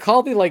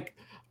called me like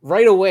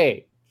right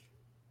away.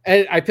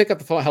 And I pick up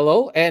the phone.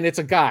 Hello? And it's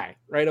a guy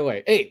right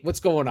away. Hey, what's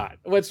going on?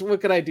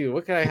 What can I do?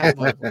 What can I have?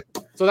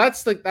 So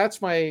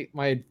that's my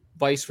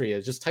advice for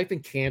you. Just type in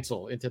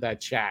cancel into that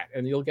chat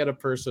and you'll get a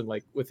person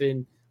like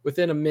within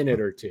a minute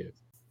or two.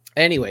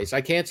 Anyways,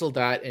 I canceled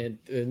that. And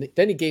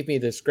then he gave me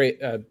this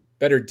great,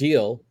 better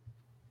deal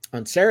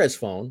on Sarah's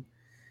phone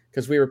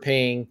because we were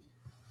paying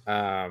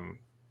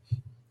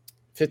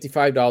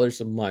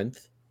 $55 a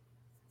month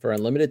for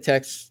unlimited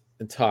text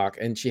and talk.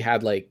 And she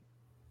had like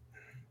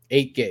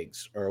 8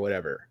 gigs or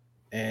whatever.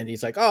 And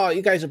he's like, oh,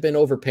 you guys have been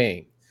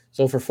overpaying.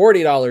 So for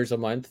 $40 a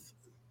month,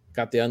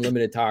 got the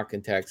unlimited talk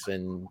and text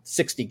and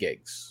 60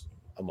 gigs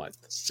a month.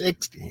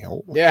 60.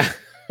 Oh. Yeah.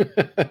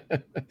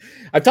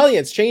 I'm telling you,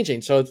 it's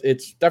changing. So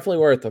it's definitely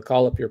worth to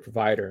call up your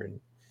provider and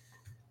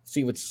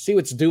see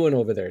what's doing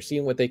over there,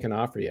 seeing what they can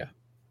offer you.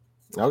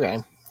 Okay.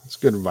 That's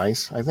good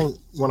advice. I think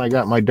when I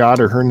got my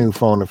daughter her new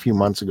phone a few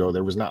months ago,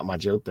 there was not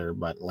much out there,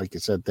 but like you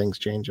said, things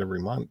change every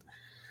month.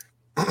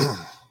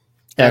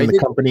 And the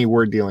company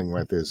we're dealing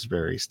with is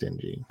very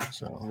stingy.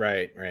 So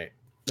right.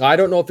 I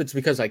don't know if it's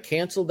because I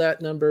canceled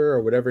that number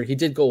or whatever. He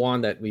did go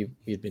on that we've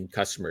been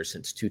customers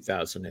since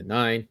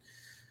 2009,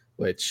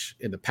 which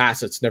in the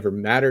past it's never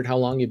mattered how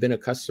long you've been a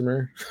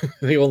customer.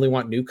 They only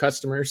want new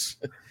customers.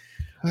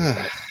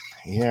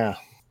 Yeah.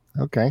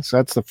 Okay. So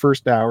that's the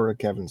first hour of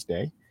Kevin's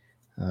day.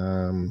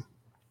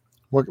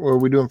 What are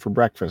we doing for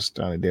breakfast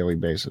on a daily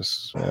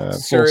basis?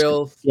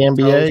 Cereal,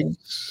 Gamby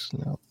eggs?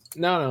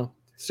 No.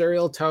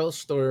 Cereal,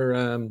 toast,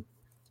 or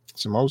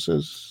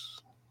samosas?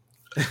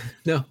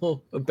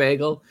 No, a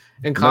bagel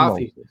and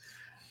coffee.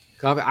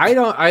 Coffee.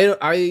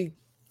 I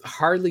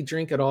hardly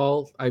drink at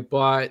all. I've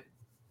gone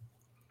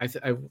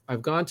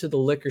to the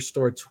liquor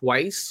store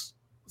twice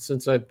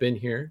since I've been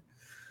here.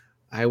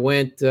 I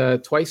went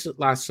twice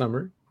last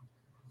summer,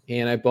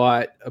 and I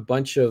bought a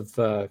bunch of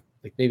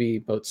like maybe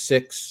about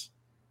 6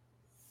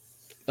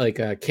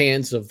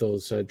 cans of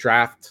those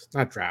craft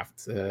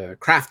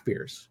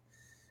beers,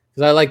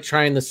 because I like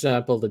trying to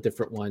sample the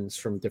different ones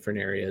from different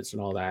areas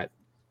and all that.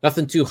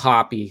 Nothing too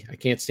hoppy. I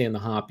can't stand the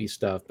hoppy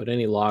stuff, but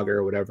any lager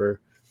or whatever.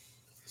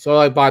 So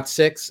I bought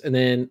 6, and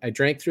then I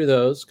drank through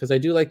those because I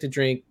do like to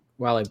drink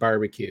while I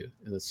barbecue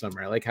in the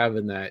summer. I like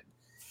having that,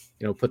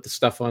 put the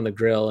stuff on the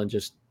grill and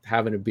just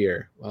having a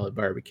beer while I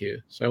barbecue.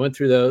 So I went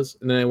through those,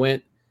 and then I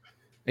went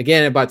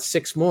again. I bought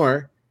 6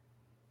 more,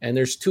 and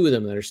there's 2 of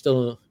them that are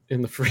still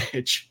in the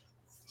fridge.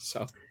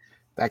 So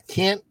that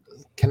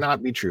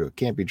cannot be true. It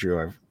can't be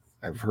true.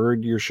 I've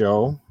heard your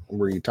show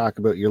where you talk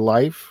about your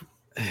life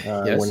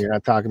yes. when you're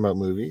not talking about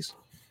movies,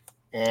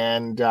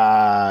 and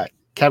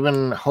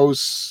Kevin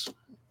hosts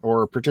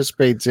or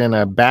participates in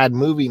a bad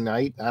movie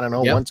night. I don't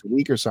know, once a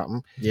week or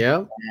something.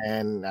 Yeah,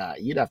 and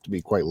you'd have to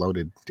be quite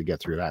loaded to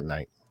get through that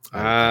night.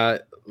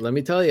 Let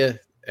me tell you,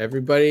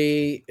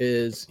 everybody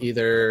is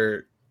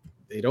either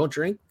they don't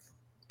drink,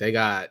 they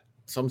got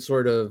some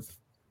sort of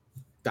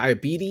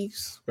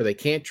diabetes where they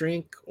can't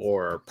drink,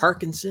 or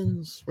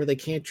Parkinson's where they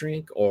can't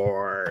drink,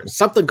 or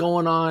something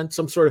going on,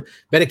 some sort of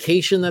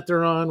medication that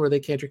they're on where they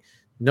can't drink.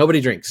 Nobody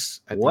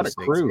drinks at what these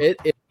a things. crew. It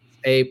is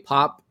a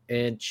pop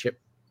and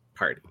chip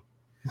party.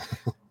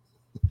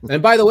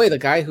 And by the way, the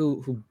guy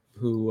who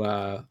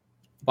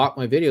bought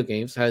my video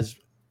games has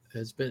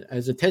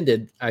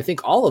attended, I think,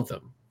 all of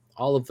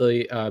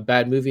the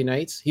bad movie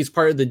nights. He's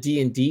part of the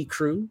D&D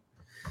crew.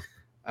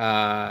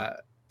 I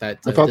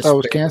thought that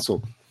was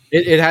canceled.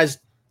 It has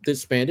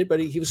disbanded,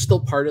 but he was still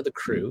part of the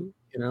crew,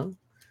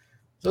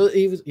 So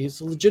he's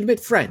a legitimate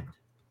friend.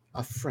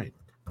 A friend.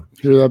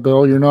 Hear that,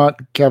 Bill? You're not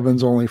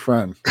Kevin's only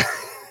friend.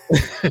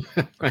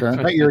 Okay. I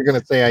thought you were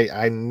going to say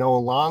I'm no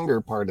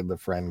longer part of the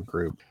friend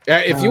group.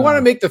 If you want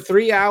to make the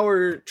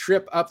 3-hour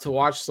trip up to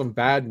watch some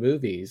bad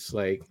movies,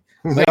 like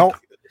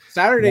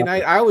Saturday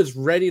night, I was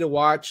ready to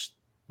watch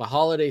the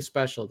holiday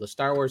special, the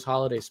Star Wars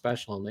holiday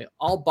special, and they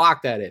all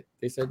balked at it.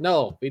 They said,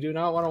 no, we do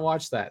not want to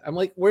watch that. I'm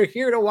like, we're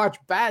here to watch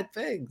bad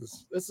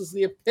things. This is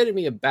the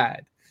epitome of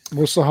bad.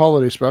 What's the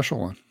holiday special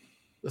one?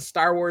 The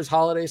Star Wars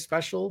holiday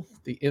special,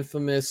 the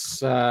infamous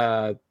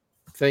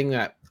thing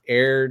that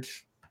aired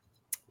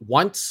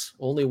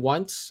only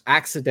once,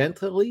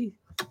 accidentally.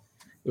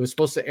 It was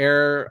supposed to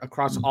air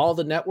across all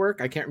the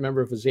network. I can't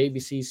remember if it was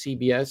ABC,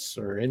 CBS,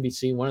 or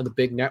NBC, one of the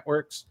big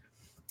networks.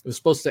 It was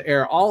supposed to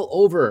air all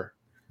over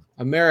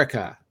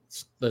America.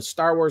 The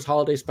Star Wars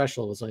holiday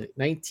special was like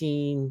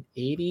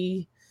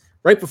 1980,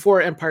 right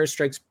before Empire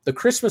Strikes, the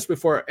Christmas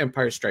before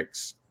Empire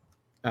Strikes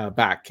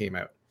Back came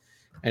out.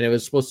 And it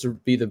was supposed to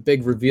be the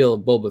big reveal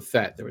of Boba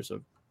Fett. There was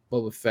a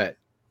Boba Fett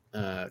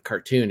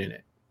cartoon in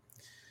it.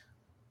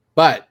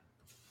 But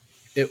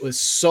it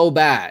was so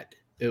bad.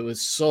 It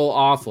was so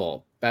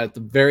awful that at the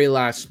very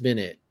last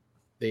minute,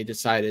 they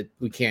decided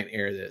we can't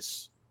air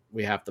this.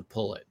 We have to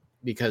pull it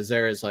because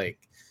there is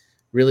like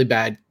really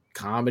bad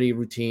comedy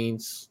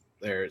routines.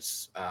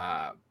 There's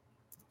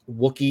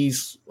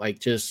Wookiees like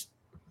just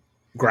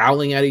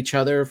growling at each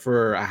other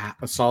for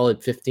a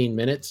solid 15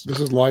 minutes.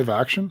 This is live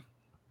action?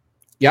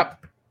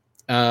 Yep.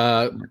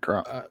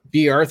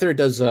 B. Arthur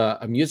does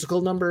a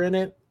musical number in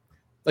it.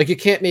 Like, you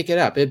can't make it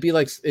up. It'd be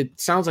like, it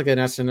sounds like an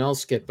SNL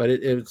skit, but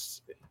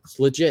it's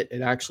legit.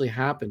 It actually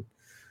happened.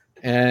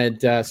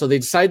 And so they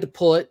decided to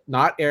pull it,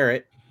 not air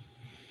it,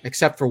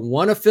 except for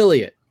one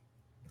affiliate.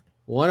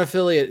 One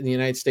affiliate in the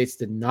United States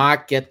did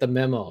not get the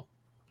memo,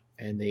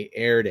 and they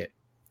aired it.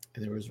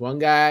 And there was one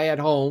guy at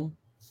home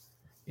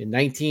in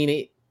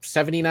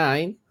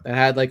 1979 that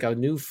had like a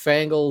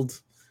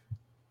newfangled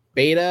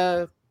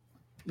beta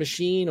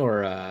machine,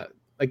 or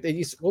like they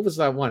used, what was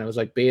that one? It was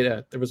like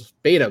beta. There was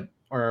beta,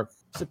 or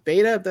was it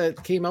beta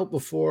that came out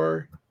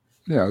before?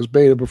 Yeah, it was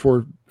beta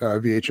before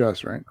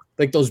VHS, right?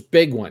 Like those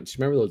big ones.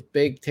 Remember those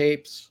big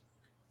tapes?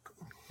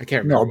 I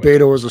can't remember. No,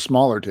 beta was the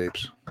smaller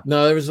tapes.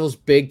 No, there was those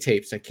big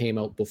tapes that came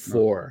out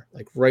before,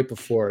 like right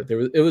before.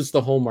 It was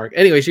the Hallmark.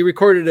 Anyway, she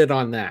recorded it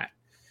on that.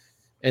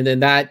 And then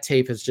that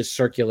tape has just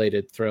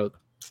circulated throughout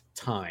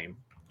time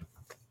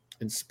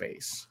and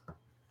space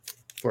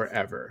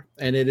forever.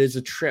 And it is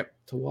a trip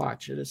to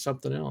watch. It is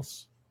something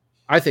else.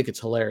 I think it's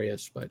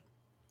hilarious, but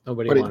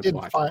nobody wanted to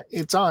watch it.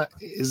 It's on.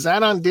 Is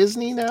that on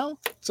Disney now?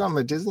 It's on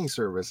the Disney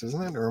service,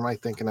 isn't it? Or am I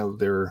thinking of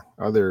their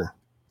other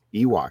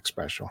Ewok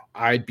special?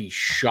 I'd be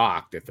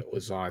shocked if it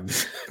was on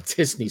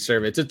Disney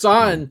service. It's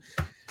on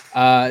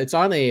a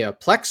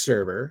Plex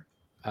server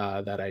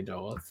that I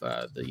know of.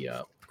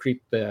 The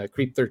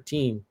Creep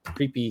 13,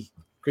 creepy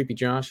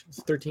Josh. It's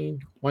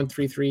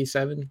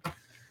 13-1337.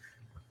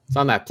 It's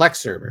on that Plex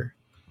server,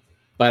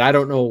 but I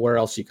don't know where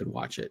else you could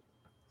watch it.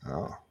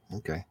 Oh,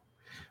 okay.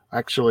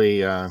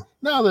 Actually,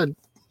 no, the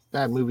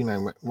bad movie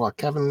night. Well,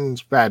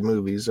 Kevin's bad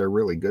movies are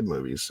really good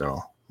movies,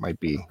 so might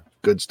be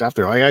good stuff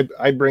there. Like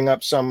I'd bring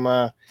up some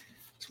of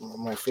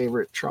my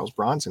favorite Charles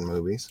Bronson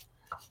movies.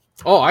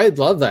 Oh, I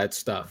love that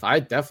stuff. I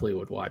definitely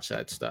would watch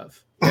that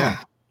stuff. Yeah,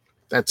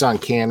 that's on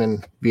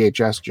Canon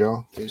VHS,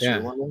 Joe. Yeah,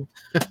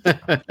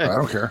 I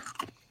don't care.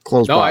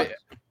 Close. No,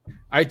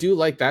 I do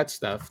like that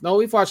stuff. No,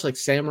 we've watched like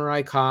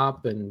Samurai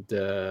Cop and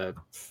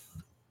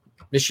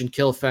Mission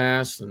Kill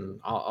Fast and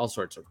all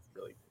sorts of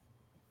really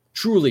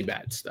truly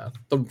bad stuff.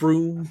 The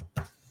Room.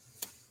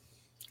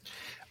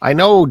 I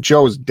know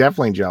Joe's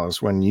definitely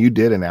jealous when you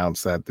did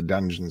announce that the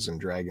Dungeons and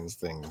Dragons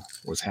thing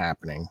was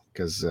happening,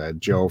 because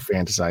Joe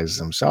fantasizes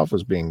himself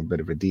as being a bit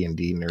of a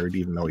D&D nerd,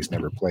 even though he's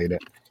never played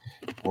it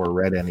or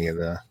read any of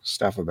the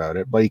stuff about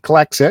it. But he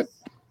collects it.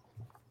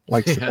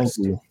 Likes to think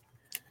he...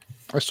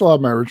 I still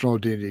have my original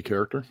D&D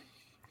character.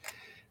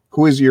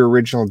 Who is your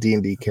original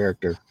D&D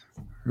character?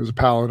 It was a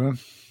paladin.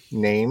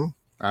 Name?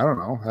 I don't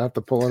know. I have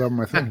to pull it up on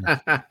my thing.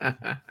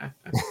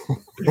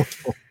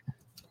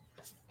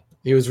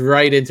 He was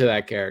right into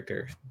that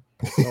character.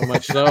 So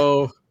much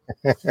so.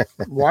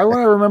 Why would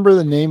I remember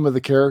the name of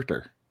the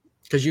character?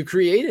 Because you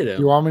created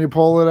him. You want me to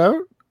pull it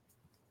out?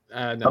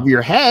 No. Of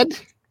your head?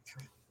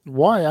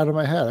 Why out of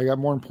my head? I got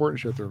more important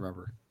shit to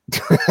remember.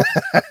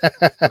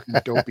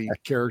 Dopey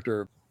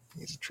character.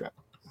 He's a trip.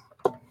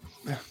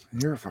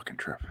 You're a fucking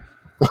trip.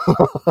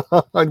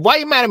 Why are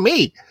you mad at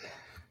me?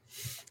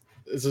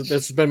 This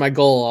has been my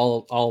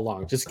goal all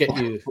along. Just get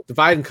you,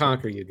 divide and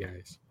conquer you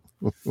guys.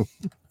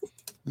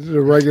 This is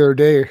a regular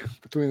day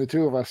between the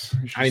two of us.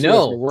 I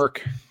know.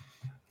 Work.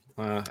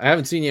 I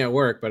haven't seen you at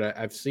work, but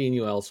I've seen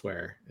you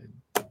elsewhere.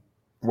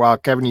 Well,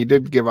 Kevin, you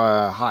did give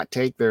a hot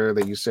take there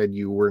that you said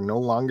you were no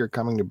longer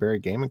coming to Barrie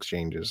Game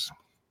Exchanges.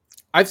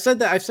 I've said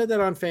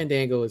that on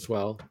Fandango as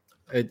well.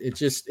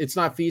 It's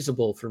not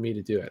feasible for me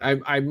to do it.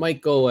 I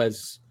might go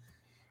as,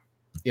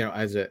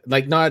 as a,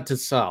 like, not to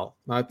sell,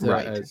 not to,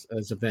 right.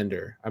 as a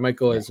vendor. I might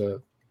go as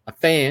a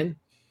fan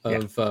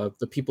of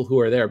the people who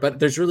are there.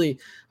 But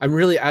I'm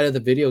really out of the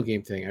video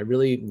game thing. I'm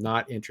really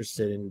not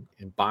interested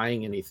in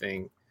buying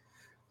anything.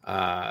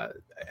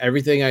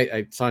 Everything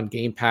it's on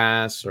Game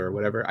Pass or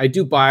whatever. I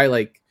do buy,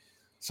 like,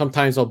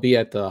 sometimes I'll be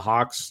at the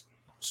Hawks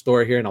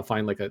store here and I'll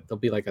find there'll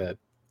be like a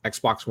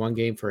Xbox One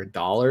game for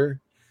 $1.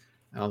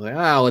 And I was like,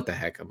 what the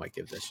heck? I might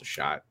give this a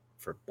shot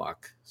for $1.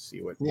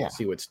 See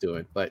what's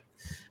doing. But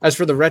as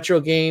for the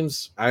retro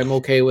games, I'm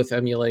okay with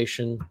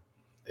emulation.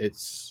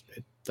 It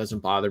doesn't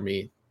bother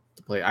me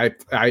to play.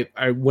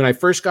 I when I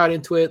first got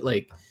into it,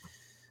 like,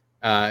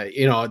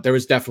 there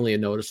was definitely a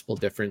noticeable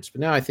difference, but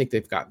now I think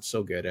they've gotten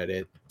so good at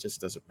it, it just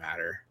doesn't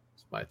matter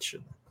as much.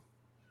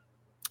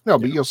 No,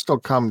 but you'll still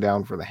come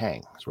down for the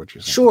hang, is what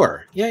you're saying.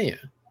 Sure. Yeah.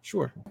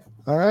 Sure.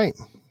 All right.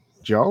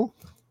 Joe,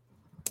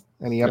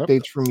 any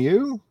updates from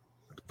you?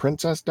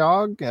 Princess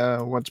Dog,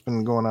 what's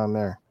been going on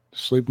there?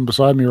 Sleeping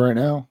beside me right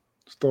now.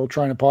 Still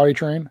trying to potty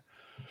train.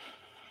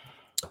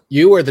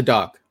 You or the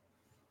dog?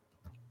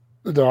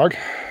 The dog.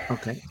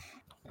 Okay.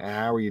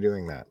 How are you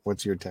doing that?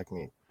 What's your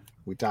technique?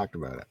 We talked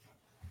about it.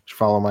 Did you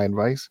follow my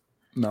advice?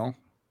 No.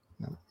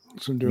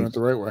 So I'm doing it the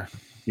right way.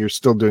 You're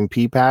still doing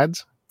pee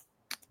pads?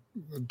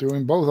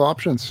 Doing both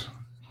options.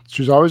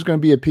 She's always going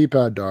to be a pee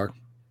pad dog.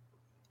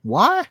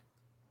 Why?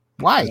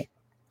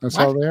 That's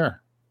how they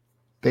are.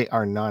 They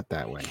are not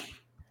that way.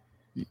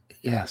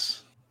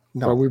 Yes.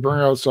 No. But we bring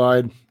her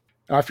outside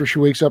after she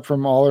wakes up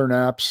from all her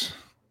naps,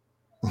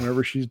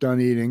 whenever she's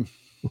done eating.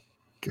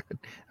 Good.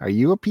 Are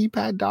you a pee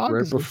pad dog?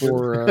 Right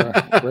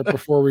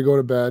before we go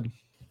to bed,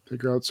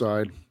 take her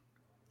outside.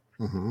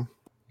 Mm-hmm.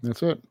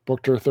 That's it.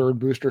 Booked her third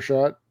booster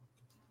shot,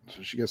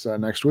 so she gets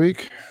that next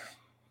week.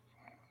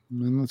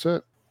 And then that's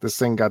it. This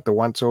thing got the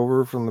once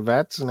over from the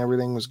vets and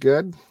everything was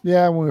good?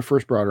 Yeah, when we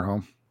first brought her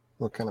home.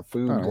 What kind of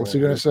food? What's he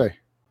going to say?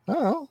 I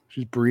don't know.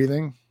 She's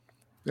breathing.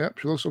 Yep,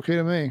 she looks okay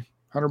to me.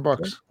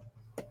 $100.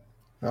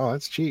 Oh,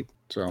 that's cheap.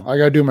 So I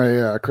got to do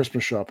my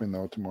Christmas shopping,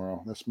 though,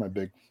 tomorrow. That's my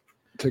big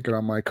ticket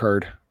on my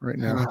card right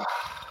now.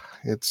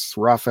 It's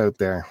rough out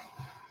there.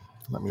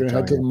 Let me Gonna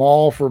head to the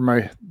mall for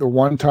the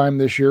one time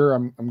this year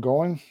I'm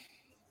going.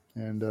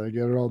 and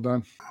get it all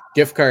done.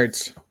 Gift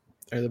cards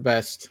are the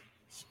best.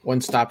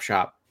 One-stop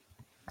shop.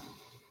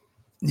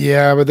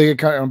 Yeah, but they get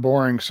kind of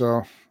boring,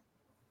 so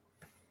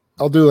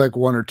I'll do like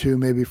one or two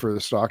maybe for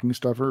the stocking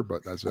stuffer,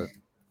 but that's it.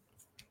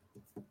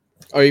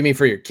 Oh, you mean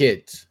for your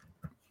kids?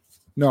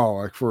 No,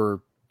 like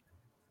for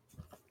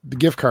the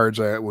gift cards,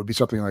 it would be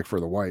something like for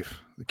the wife.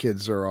 The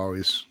kids are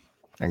always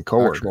And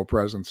coworker. actual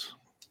presents.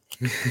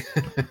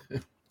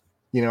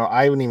 You know,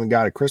 I haven't even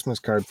got a Christmas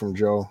card from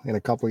Joe in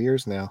a couple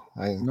years now.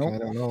 I Nope.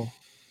 don't know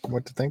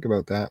what to think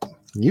about that.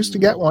 Used to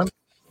get one.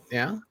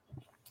 Yeah.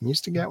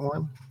 Used to get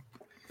one.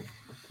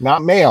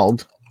 Not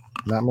mailed.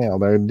 I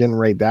didn't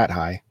rate that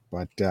high,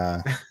 but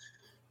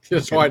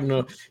Just wanted to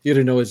know you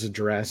to know his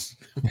address.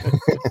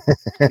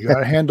 You got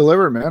to hand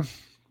deliver it, man.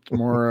 It's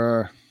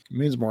more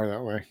means more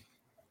that way.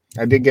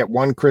 I did get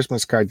one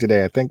Christmas card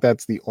today. I think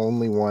that's the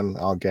only one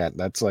I'll get.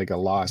 That's like a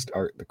lost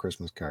art, the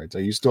Christmas cards.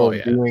 Are you still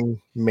doing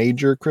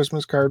major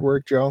Christmas card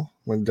work, Joe?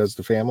 When does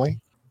the family?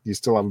 Do you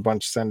still have a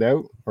bunch sent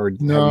out, or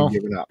No, have you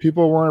given up?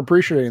 People weren't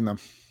appreciating them.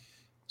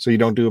 So you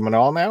don't do them at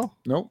all now?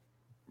 Nope.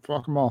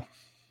 Fuck them all.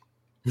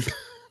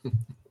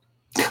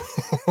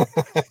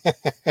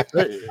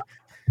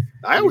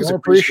 I always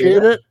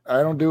appreciate it.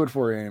 I don't do it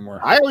for you anymore.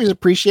 I always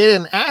appreciate it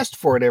and asked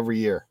for it every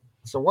year.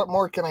 So what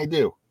more can I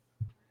do?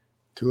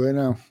 Too late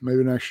now.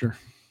 Maybe next year.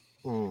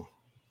 Do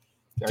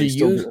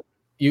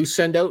you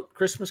send out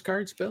Christmas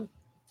cards, Bill?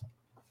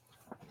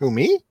 Who,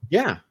 me?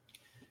 Yeah.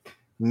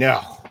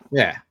 No.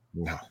 Yeah.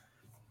 No.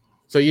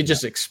 So you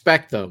just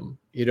expect them.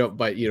 You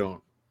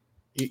don't.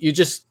 You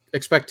just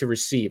expect to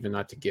receive and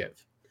not to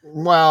give.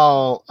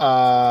 Well,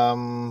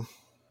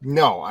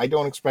 no, I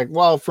don't expect.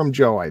 Well, from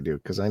Joe, I do,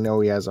 because I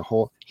know he has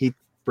he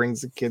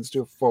brings the kids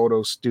to a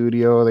photo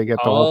studio. They get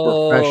the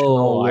whole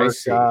professional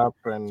workup,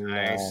 and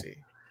I see.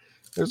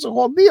 There's a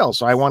whole deal.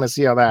 So I want to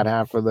see how that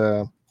half of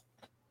the,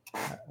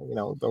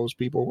 those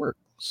people work.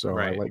 So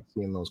I like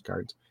seeing those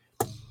cards.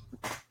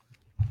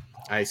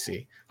 I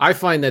see. I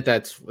find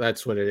that's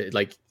what it is.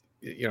 Like,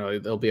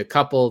 there'll be a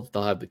couple,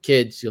 they'll have the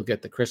kids, you'll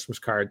get the Christmas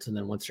cards, and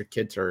then once their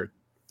kids are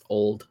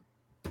old,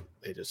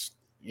 they just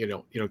you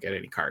don't get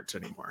any cards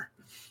anymore.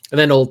 And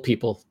then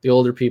the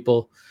older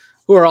people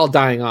who are all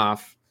dying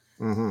off,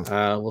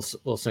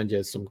 we'll send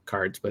you some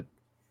cards, but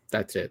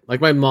that's it. Like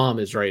my mom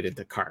is right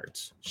into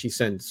cards. She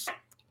sends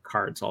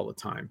cards all the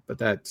time, but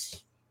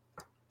that's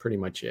pretty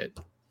much it.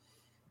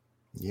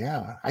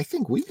 Yeah, I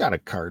think we got a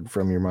card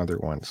from your mother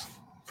once.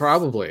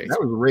 Probably. That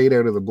was right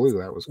out of the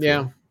blue. That was cool.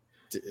 Yeah.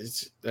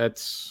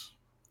 That's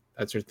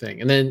her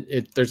thing. And then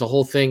there's a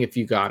whole thing if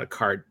you got a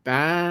card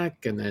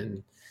back, and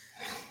then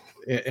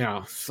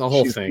it's the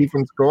whole thing.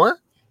 Keeping score?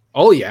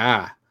 Oh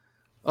yeah.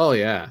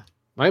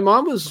 My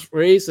mom was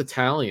raised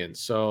Italian,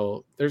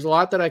 so there's a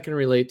lot that I can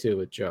relate to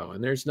with Joe.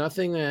 And there's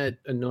nothing that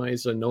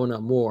annoys a Nona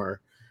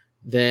more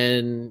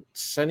than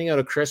sending out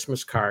a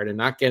Christmas card and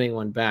not getting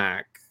one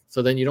back.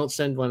 So then you don't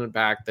send one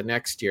back the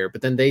next year,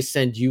 but then they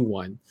send you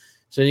one.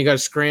 So then you got to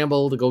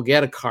scramble to go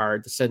get a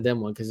card to send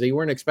them one because they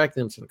weren't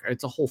expecting them to send a card.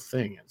 It's a whole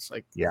thing. It's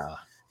like, yeah,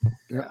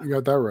 you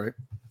got that right.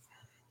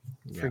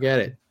 Forget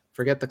it.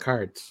 Forget the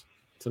cards.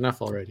 It's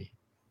enough already.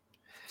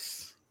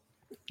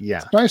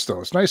 Yeah. It's nice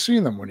though. It's nice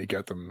seeing them when you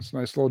get them. It's a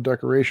nice little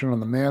decoration on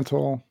the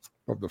mantle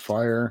of the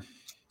fire.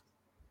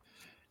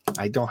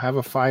 I don't have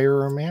a fire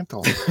or a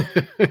mantle.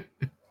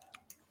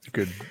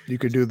 You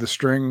could do the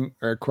string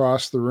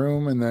across the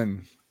room and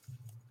then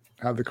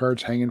have the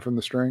cards hanging from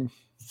the string.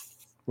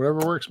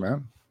 Whatever works,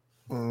 man.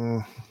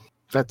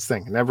 That's the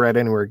thing. Never had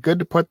anywhere good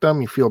to put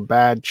them. You feel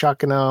bad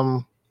chucking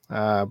them.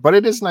 But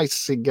it is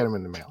nice to get them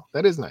in the mail.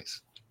 That is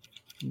nice.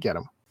 Get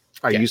them.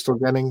 Are you still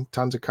getting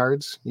tons of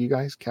cards? You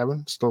guys,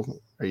 Kevin,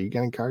 are you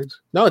getting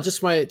cards? No,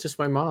 just my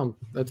mom.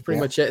 That's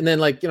pretty much it. And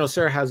then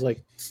Sarah has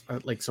like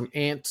some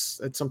aunts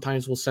that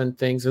sometimes will send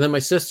things. And then my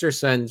sister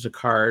sends a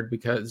card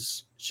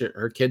because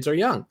her kids are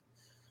young.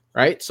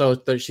 Right.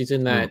 So she's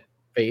in that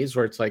phase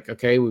where it's like,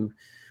 okay, we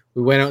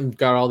went out and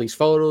got all these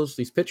photos,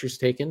 these pictures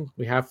taken.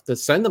 We have to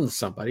send them to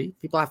somebody.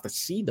 People have to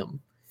see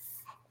them.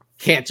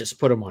 Can't just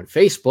put them on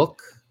Facebook.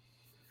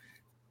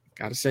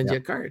 Got to send you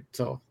a card.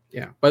 So,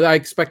 yeah. But I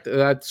expect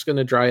that's going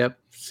to dry up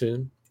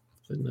soon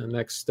in the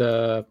next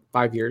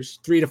 5 years,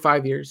 3 to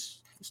 5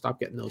 years.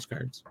 Stop getting those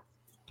cards.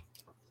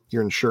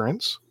 Your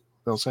insurance,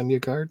 they'll send you a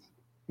card?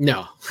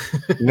 No.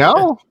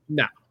 No?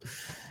 No.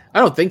 I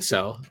don't think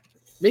so.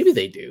 Maybe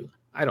they do.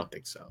 I don't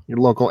think so. Your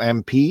local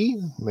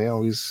MP, they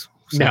always...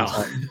 No,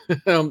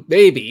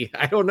 maybe.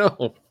 I don't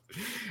know.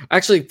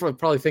 Actually,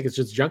 probably think it's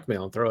just junk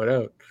mail and throw it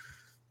out.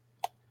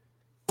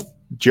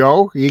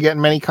 Joe, are you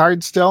getting many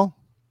cards still?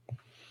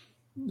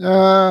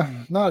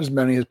 Not as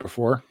many as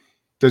before.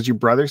 Does your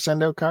brother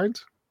send out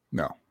cards?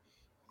 No.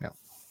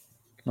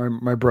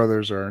 My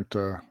brothers aren't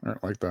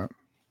like that.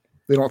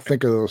 They don't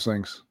think of those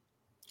things.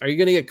 Are you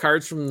going to get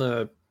cards from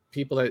the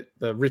people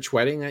the rich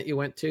wedding that you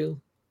went to?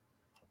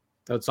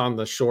 That's on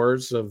the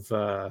shores of.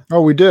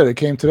 Oh, we did. It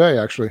came today,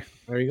 actually.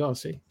 There you go.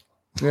 See.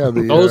 Yeah,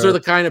 those are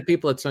the kind of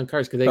people that send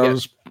cards because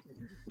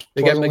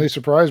they get pleasantly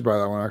surprised by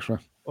that one, actually.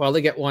 Well,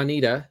 they get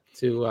Juanita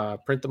to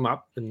print them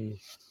up and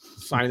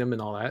sign them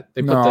and all that.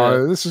 They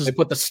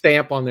put the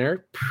stamp on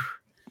there,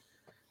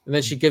 and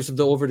then she gives them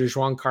over to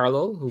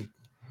Giancarlo, who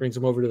brings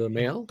them over to the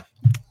mail.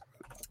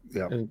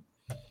 Yeah, and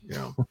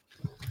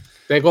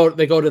they go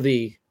to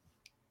the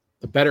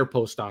better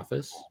post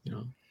office.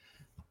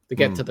 They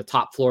get to the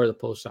top floor of the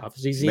post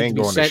office. These need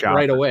to be sent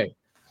right away.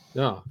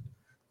 No,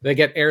 they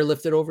get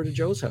airlifted over to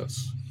Joe's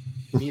house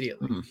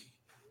immediately.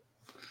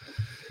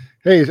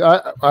 Hey,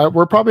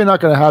 we're probably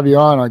not going to have you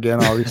on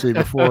again, obviously,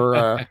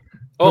 before.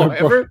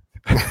 Ever?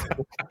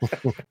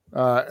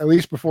 At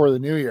least before the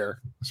new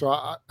year.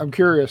 So I'm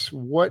curious,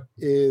 what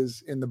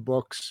is in the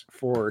books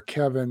for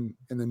Kevin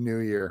in the new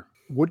year?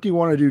 What do you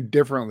want to do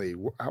differently?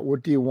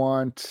 What do you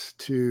want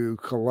to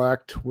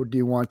collect? What do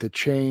you want to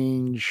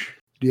change?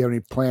 Do you have any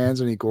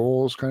plans, any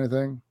goals, kind of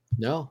thing?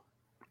 No.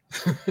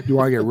 Do you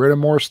want to get rid of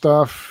more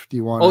stuff? Do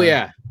you want? Oh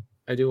yeah,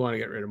 I do want to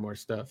get rid of more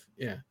stuff.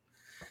 Yeah.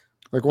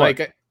 Like what?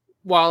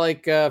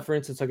 For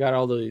instance, I got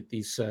all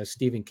these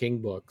Stephen King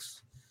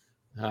books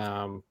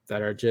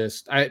that are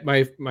just.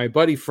 My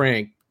buddy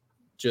Frank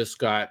just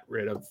got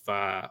rid of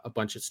a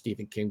bunch of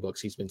Stephen King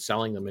books. He's been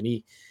selling them, and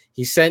he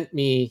sent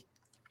me,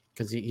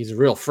 because he's a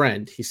real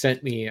friend. He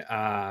sent me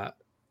a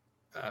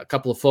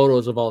couple of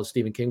photos of all the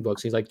Stephen King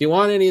books. He's like, "Do you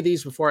want any of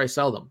these before I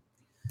sell them?"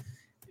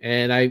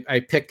 And I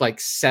picked like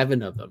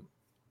 7 of them.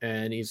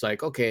 And he's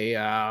like, "Okay,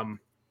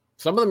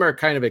 some of them are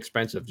kind of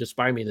expensive. Just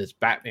buy me this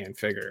Batman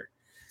figure."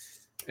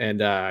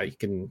 And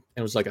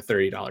it was like a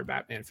 $30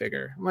 Batman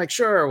figure. I'm like,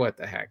 "Sure, what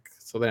the heck?"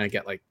 So then I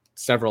get like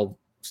several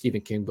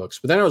Stephen King books.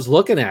 But then I was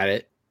looking at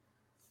it.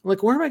 I'm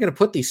like, where am I going to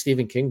put these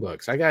Stephen King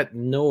books? I got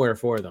nowhere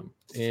for them.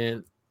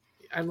 And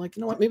I'm like,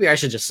 you know what? Maybe I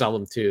should just sell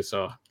them too.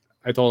 So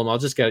I told him I'll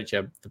just get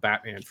you the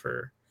Batman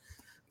for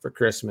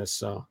Christmas.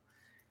 So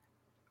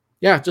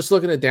yeah, just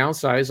looking at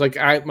downsides.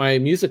 Like my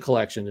music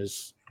collection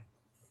is,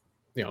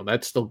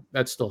 that's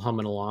still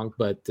humming along.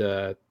 But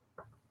I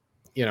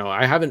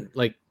haven't,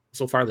 like,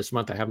 so far this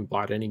month I haven't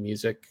bought any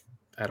music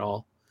at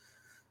all.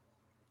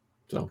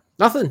 So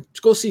nothing.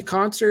 Just go see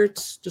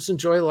concerts. Just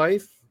enjoy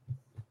life.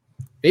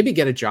 Maybe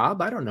get a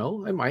job. I don't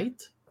know. I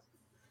might.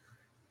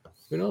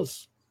 Who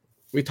knows?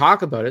 We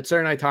talk about it.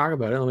 Sarah and I talk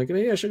about it. I'm like,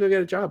 maybe I should go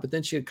get a job. But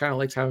then she kind of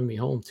likes having me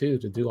home too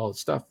to do all the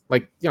stuff.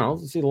 Like,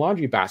 see the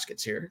laundry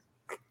baskets here.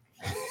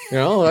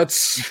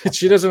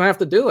 She doesn't have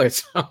to do it.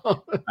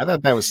 So. I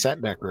thought that was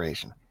set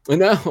decoration.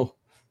 No,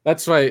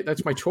 that's my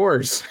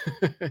chores.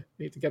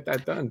 Need to get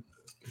that done.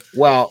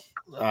 Well,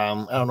 I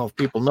don't know if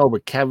people know,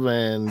 but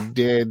Kevin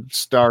did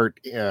start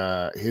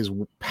his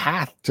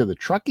path to the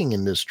trucking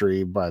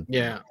industry, but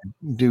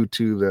due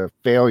to the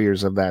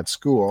failures of that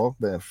school,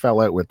 that fell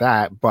out with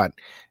that. But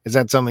is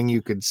that something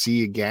you could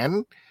see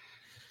again?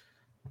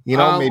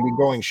 Maybe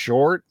going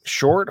short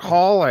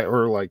haul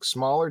or like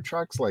smaller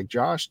trucks like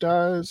Josh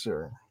does,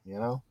 or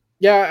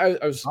Yeah,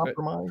 I was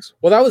compromise.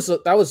 Well,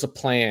 that was the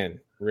plan.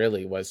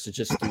 Really, was to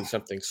just do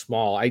something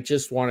small. I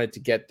just wanted to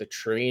get the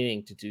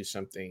training to do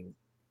something.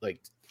 Like,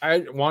 I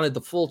wanted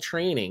the full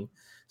training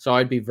so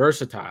I'd be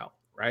versatile,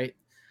 right?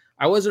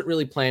 I wasn't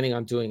really planning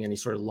on doing any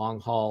sort of long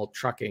haul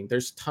trucking.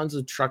 There's tons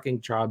of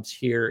trucking jobs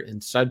here in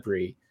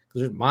Sudbury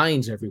because there's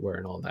mines everywhere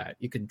and all that.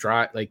 You can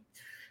drive, like,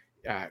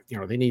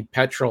 they need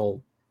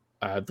petrol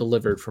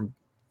delivered from,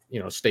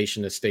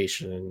 station to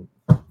station, and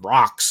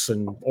rocks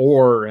and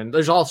ore, and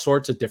there's all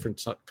sorts of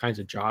different kinds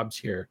of jobs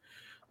here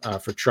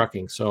for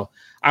trucking. So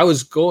I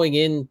was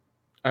getting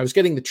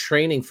the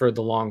training for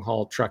the long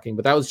haul trucking,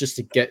 but that was just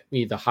to get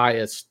me the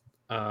highest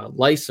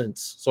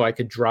license so I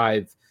could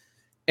drive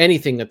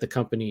anything that the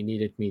company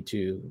needed me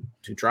to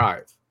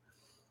drive.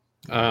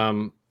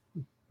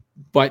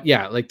 But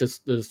yeah, like this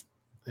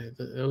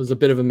it was a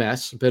bit of a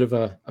mess, a bit of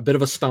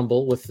a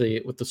stumble with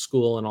the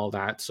school and all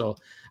that. So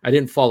I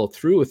didn't follow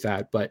through with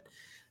that, but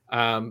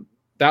Sarah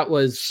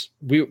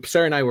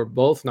and I were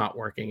both not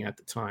working at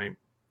the time.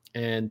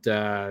 And,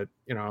 I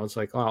was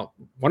like, well,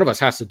 one of us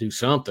has to do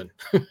something,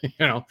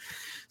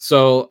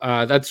 So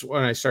that's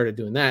when I started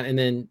doing that. And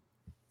then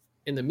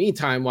in the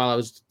meantime, while I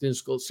was in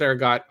school, Sarah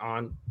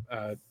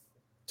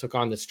took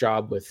on this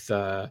job with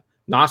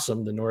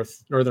NOSM, the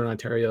Northern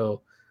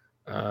Ontario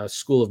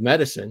School of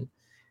Medicine.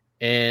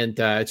 And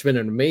it's been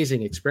an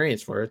amazing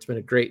experience for her. It's been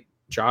a great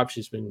job.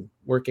 She's been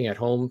working at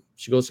home.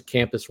 She goes to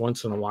campus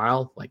once in a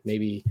while, like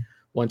maybe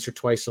once or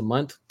twice a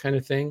month kind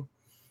of thing.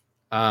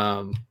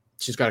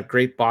 She's got a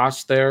great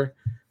boss there.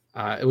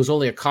 It was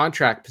only a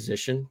contract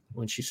position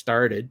when she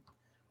started,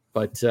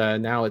 but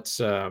now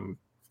it's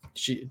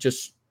she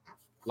just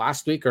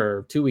last week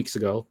or 2 weeks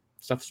ago.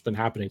 Stuff's been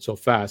happening so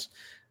fast.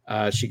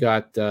 She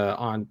got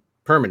on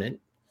permanent,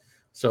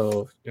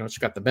 so she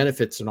got the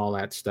benefits and all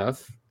that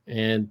stuff,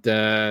 and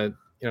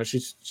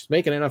she's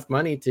making enough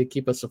money to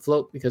keep us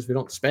afloat because we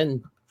don't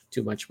spend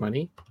too much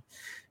money.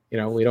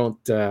 We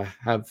don't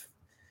have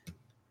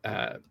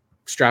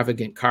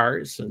extravagant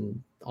cars and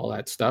all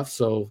that stuff.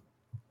 So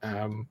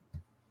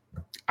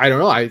I don't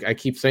know. I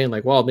keep saying,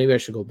 like, well, maybe I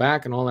should go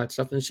back and all that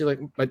stuff. And she's like,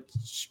 but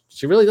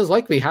she really does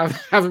like me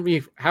having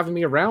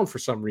me around for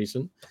some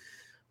reason,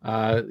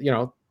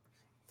 to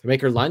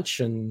make her lunch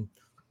and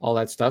all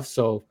that stuff.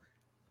 So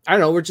I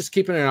don't know. We're just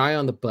keeping an eye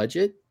on the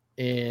budget,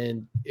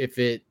 and if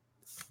it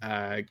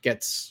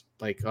gets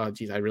like, oh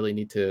geez, I really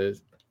need to,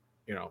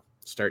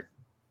 start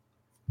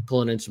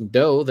pulling in some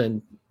dough,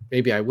 then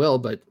maybe I will.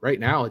 But right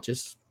now, it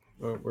just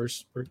we're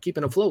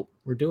keeping afloat.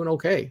 We're doing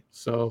okay.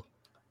 So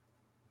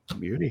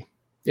Beauty.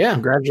 yeah,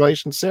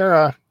 Congratulations,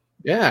 Sarah.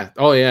 yeah.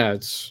 Oh yeah,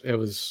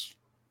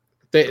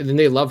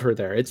 they love her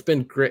there. It's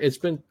been great.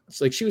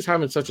 It's like she was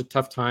having such a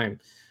tough time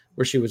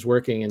where she was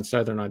working in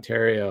Southern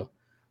Ontario.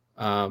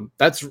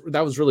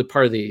 That was really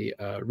part of the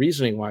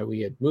reasoning why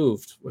we had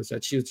moved, was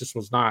that she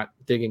was not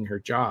digging her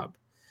job.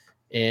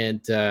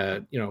 And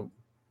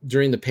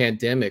during the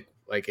pandemic,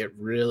 like, it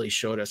really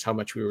showed us how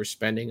much we were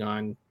spending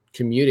on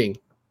commuting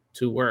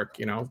to work,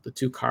 the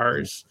 2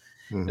 cars.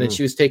 Mm-hmm. And then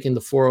she was taking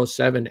the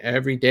 407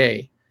 every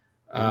day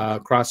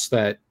across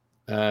the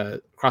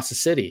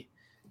city,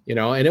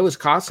 and it was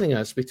costing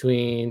us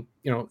between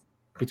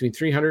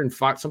 300 and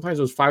five, sometimes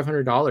it was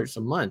 $500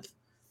 a month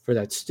for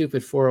that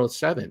stupid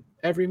 407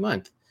 every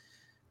month.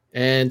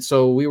 And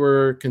so we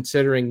were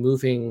considering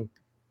moving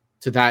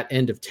to that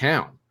end of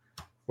town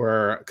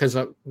because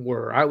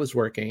where I was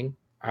working,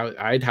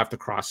 I'd have to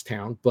cross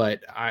town,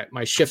 but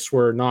my shifts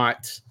were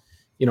not,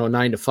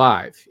 9 to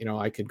 5.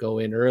 I could go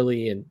in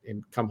early and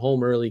come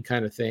home early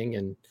kind of thing,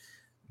 and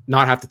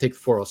not have to take the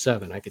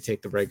 407. I could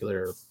take the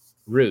regular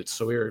routes.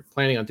 So we were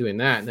planning on doing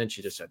that. And then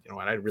she just said, you know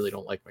what, I really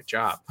don't like my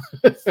job.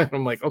 And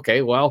I'm like,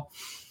 okay, well,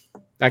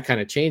 that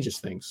kind of changes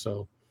things.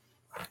 So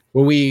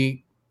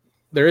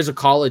there is a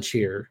college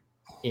here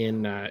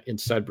in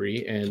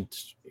Sudbury, and,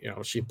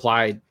 she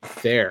applied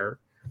there,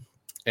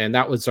 and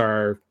that was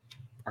our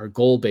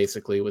goal,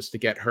 basically, was to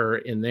get her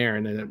in there.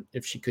 And then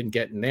if she couldn't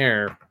get in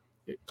there,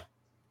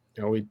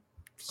 we'd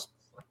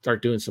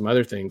start doing some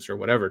other things or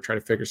whatever, try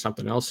to figure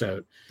something else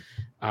out.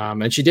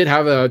 And she did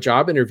have a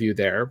job interview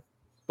there,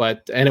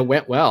 and it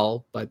went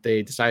well, but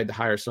they decided to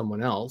hire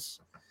someone else.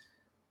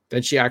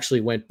 Then she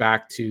actually went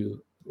back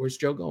to, where's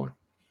Joe going?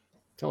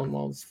 Tell him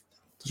all this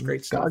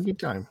great stuff. Doggy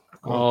time.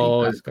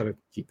 Oh, he's got a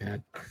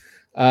keypad.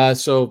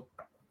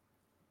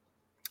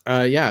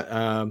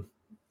 Yeah.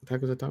 What the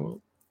heck was I talking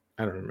about?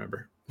 I don't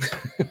remember.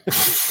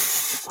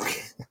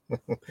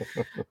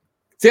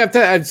 See,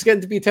 it's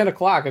getting to be 10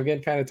 o'clock. I'm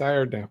getting kind of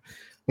tired now.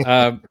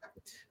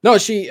 No,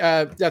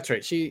 that's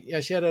right. She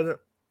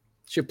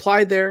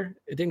applied there.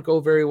 It didn't go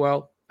very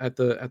well at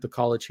the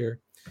college here.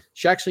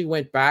 She actually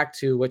went back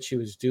to what she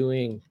was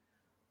doing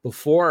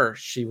before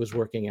she was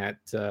working at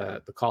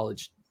the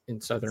college in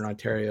Southern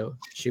Ontario.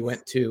 She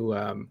went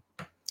to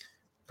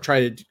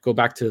try to go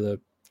back to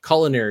the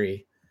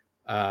culinary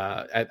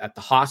at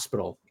the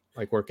hospital,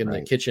 like work in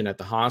the kitchen at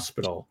the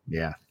hospital.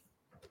 Yeah.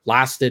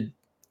 Lasted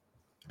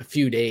a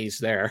few days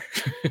there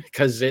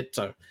because it's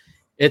a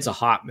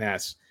hot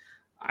mess.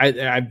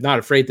 I'm not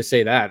afraid to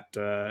say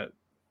that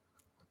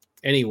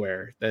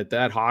anywhere,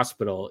 that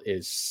hospital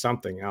is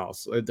something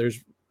else.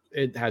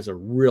 It has a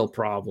real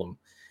problem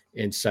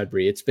in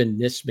Sudbury. It's been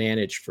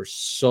mismanaged for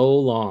so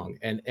long,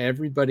 and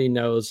everybody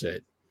knows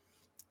it.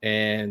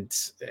 And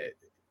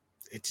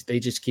they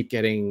just keep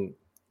getting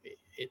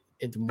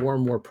into more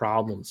and more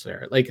problems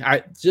there. Like,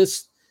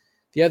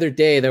 the other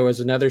day, there was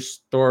another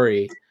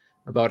story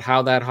about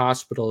how that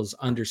hospital is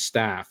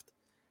understaffed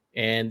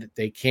and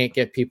they can't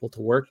get people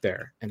to work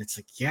there. And it's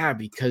like, yeah,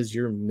 because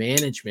your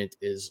management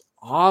is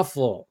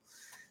awful.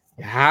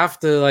 You have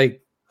to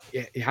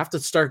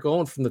start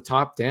going from the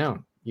top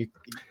down.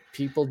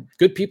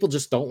 Good people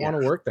just don't want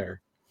to work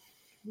there.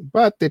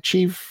 But the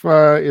chief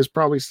is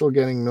probably still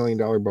getting $1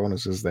 million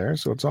bonuses there,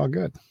 so it's all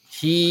good.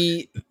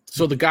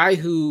 So the guy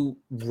who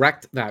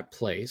wrecked that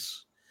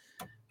place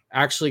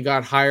actually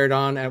got hired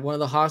on at one of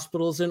the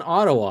hospitals in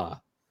Ottawa.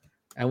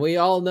 And we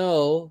all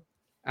know,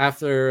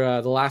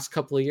 after the last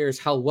couple of years,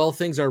 how well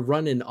things are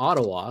run in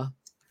Ottawa.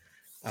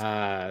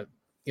 From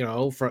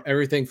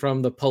everything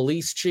from the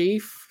police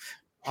chief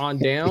on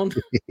down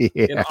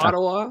in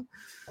Ottawa.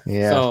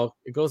 Yeah. So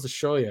it goes to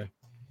show you.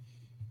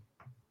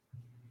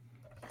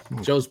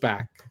 Joe's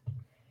back.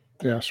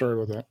 Yeah,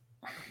 sorry about that.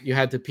 You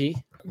had to pee?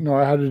 No,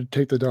 I had to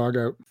take the dog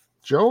out.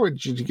 Joe,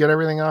 did you get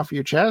everything off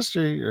your chest?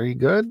 Are you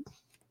good?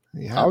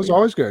 I was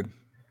always good.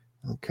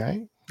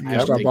 Okay. You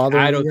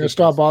gonna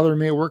stop bothering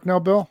me at work now,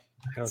 Bill?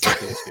 I don't think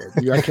he's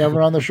good. You got Kevin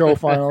on the show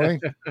finally.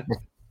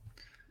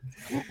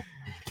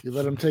 You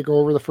let him take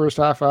over the first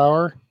half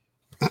hour.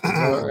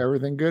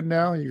 Everything good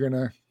now? You're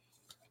gonna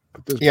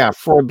put this. Yeah,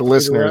 for the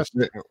listeners,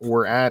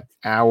 we're at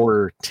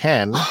hour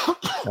 10.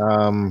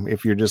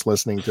 If you're just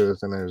listening to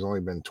this and there's only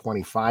been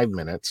 25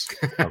 minutes.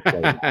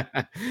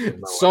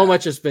 So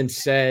much has been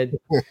said.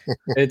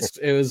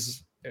 It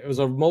was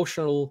an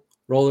emotional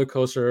roller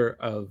coaster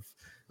of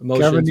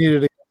emotions. Kevin needed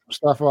to get some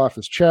stuff off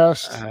his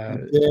chest.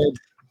 Did.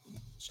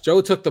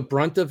 Joe took the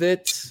brunt of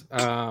it,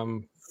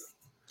 and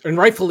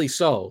rightfully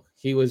so.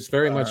 He was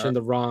very much in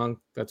the wrong.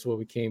 That's what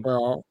we came.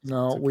 Well,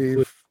 no,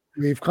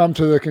 we've come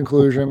to the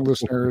conclusion,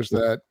 listeners,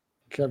 that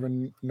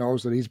Kevin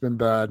knows that he's been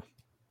bad.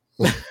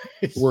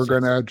 We're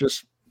gonna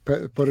just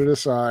put it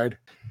aside.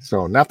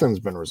 So nothing's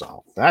been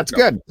resolved. That's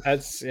good.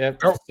 That's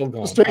still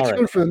going. Stay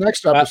tuned for the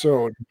next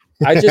episode.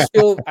 I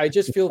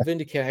just feel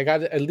vindicated. I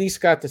at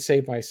least got to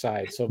say my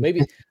side. So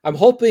maybe I'm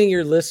hoping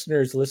your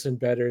listeners listen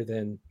better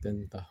than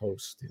the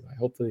host do.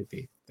 Hopefully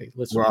they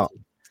listen. Well,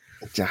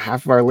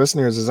 half of our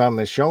listeners is on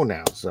this show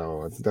now,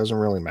 so it doesn't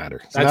really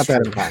matter. It's That's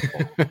not true.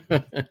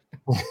 that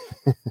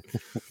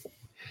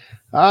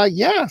impactful.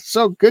 Yeah,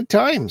 so good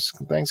times.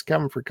 Thanks,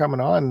 Kevin, for coming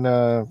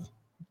on.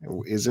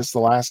 Is this the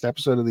last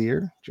episode of the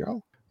year,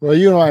 Joe? Well,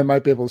 you and I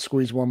might be able to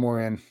squeeze one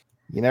more in.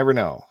 You never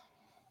know.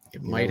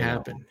 It might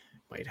happen.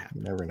 Might happen.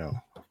 You never know.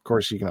 Of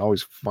course, you can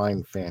always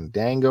find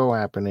Fandango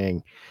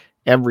happening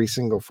every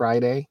single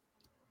Friday.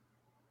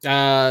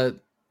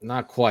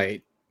 Not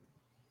quite.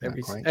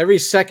 Every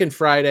second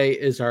Friday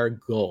is our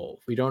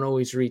goal. We don't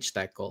always reach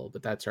that goal,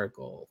 but that's our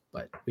goal.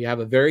 But we have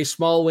a very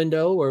small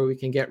window where we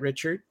can get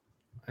Richard.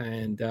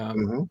 And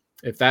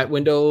if that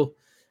window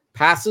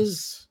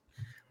passes,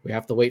 we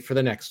have to wait for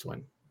the next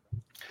one.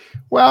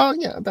 Well,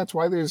 yeah, that's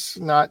why there's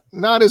not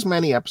as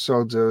many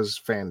episodes as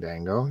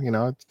Fandango. You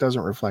know, it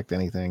doesn't reflect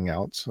anything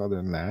else other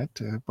than that.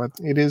 But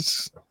it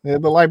is the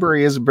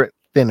library is a bit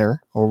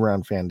thinner over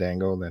on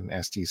Fandango than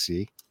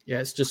STC. Yeah,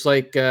 it's just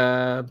like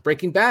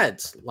Breaking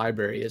Bad's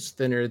library is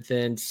thinner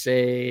than,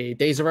 say,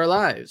 Days of Our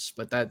Lives.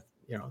 But that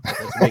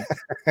doesn't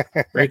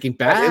make Breaking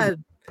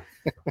Bad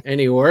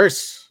any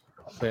worse.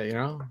 But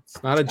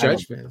it's not a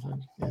judgment.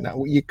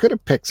 No, you could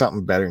have picked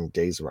something better than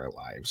Days of Our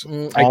Lives.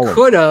 I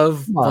could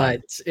have,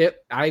 but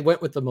I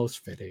went with the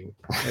most fitting.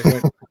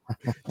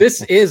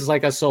 This is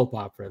like a soap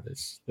opera.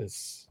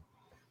 This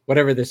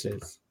whatever this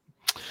is.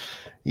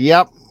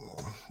 Yep,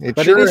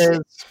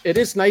 it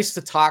is nice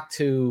to talk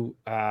to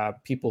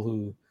people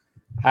who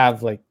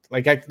have like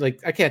I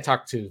can't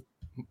talk to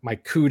my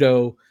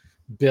Kudo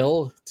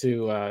Bill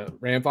to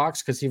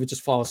Rambox because he would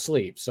just fall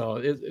asleep. So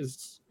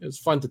it's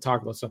fun to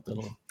talk about something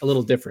a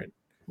little different.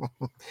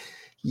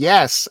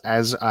 Yes,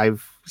 as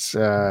I've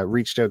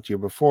reached out to you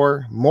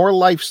before, more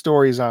life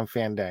stories on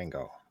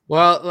Fandango.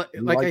 Well,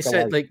 like I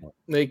said, like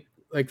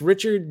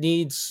Richard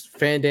needs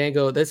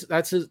Fandango. This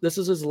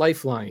is his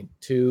lifeline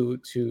to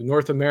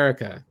North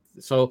America.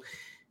 So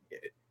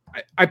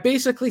I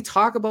basically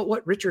talk about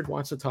what Richard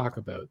wants to talk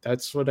about.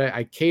 That's what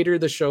I cater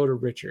the show to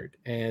Richard,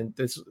 and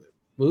this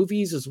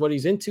movies is what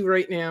he's into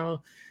right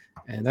now,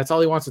 and that's all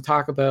he wants to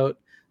talk about.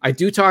 I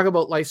do talk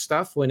about life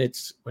stuff when it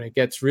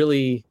gets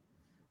really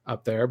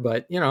up there,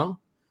 but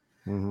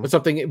when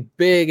something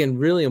big and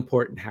really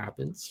important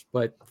happens.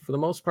 But for the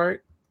most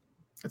part,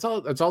 that's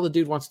all the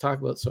dude wants to talk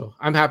about. So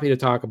I'm happy to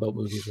talk about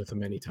movies with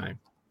him anytime.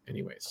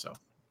 Anyways, so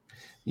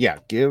yeah,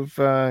 give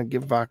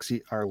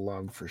Voxy our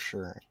love for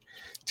sure.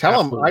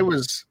 Tell him I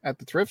was at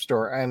the thrift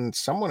store and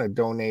someone had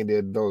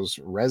donated those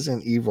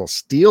Resident Evil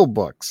steel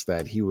books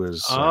that he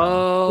was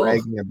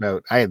bragging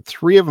about. I had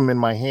 3 of them in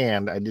my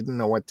hand. I didn't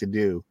know what to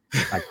do.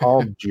 I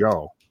called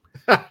Joe.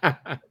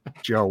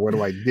 Joe, what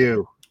do I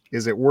do?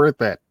 Is it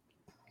worth it?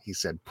 He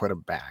said, put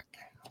them back.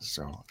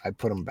 So I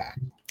put them back.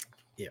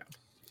 Yeah.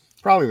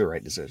 Probably the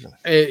right decision.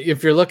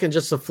 If you're looking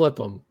just to flip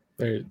them,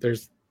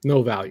 there's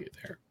no value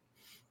there.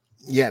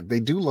 Yeah, they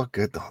do look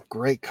good though.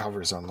 Great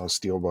covers on those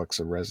steel books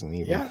of Resident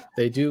Evil. Yeah,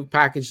 they do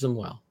package them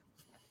well.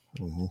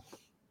 Mm-hmm.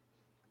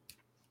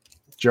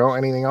 Joe,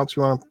 anything else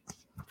you want to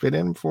fit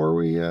in before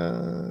we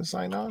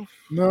sign off?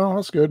 No,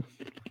 that's good.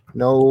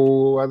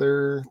 No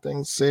other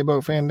things to say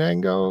about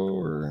Fandango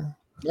or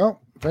no?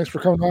 Thanks for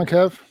coming on,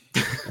 Kev.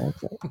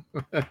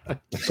 Okay.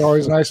 It's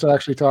always nice to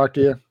actually talk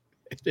to you.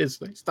 It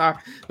is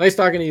nice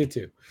talking to you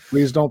too.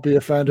 Please don't be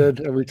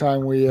offended every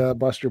time we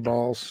bust your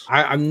balls.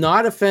 I'm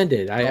not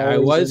offended. I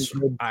was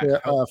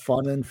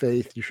fun and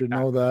faith. You should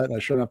know that. I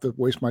shouldn't have to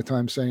waste my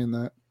time saying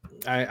that.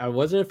 I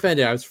wasn't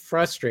offended. I was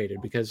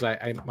frustrated because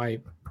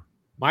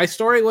my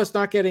story was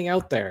not getting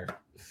out there.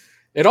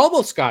 It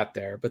almost got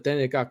there, but then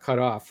it got cut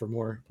off for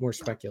more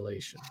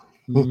speculation.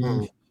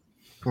 Well,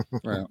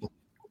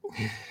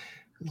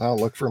 I'll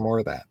look for more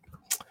of that.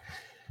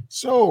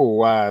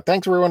 So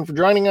thanks everyone for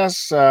joining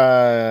us.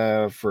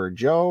 For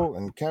Joe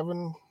and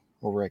Kevin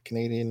over at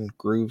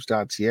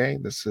CanadianGrooves.ca.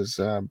 This is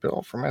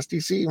Bill from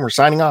STC, and we're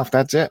signing off.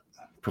 That's it.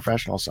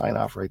 Professional sign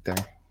off right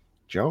there.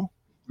 Joe,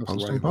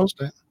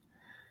 post it.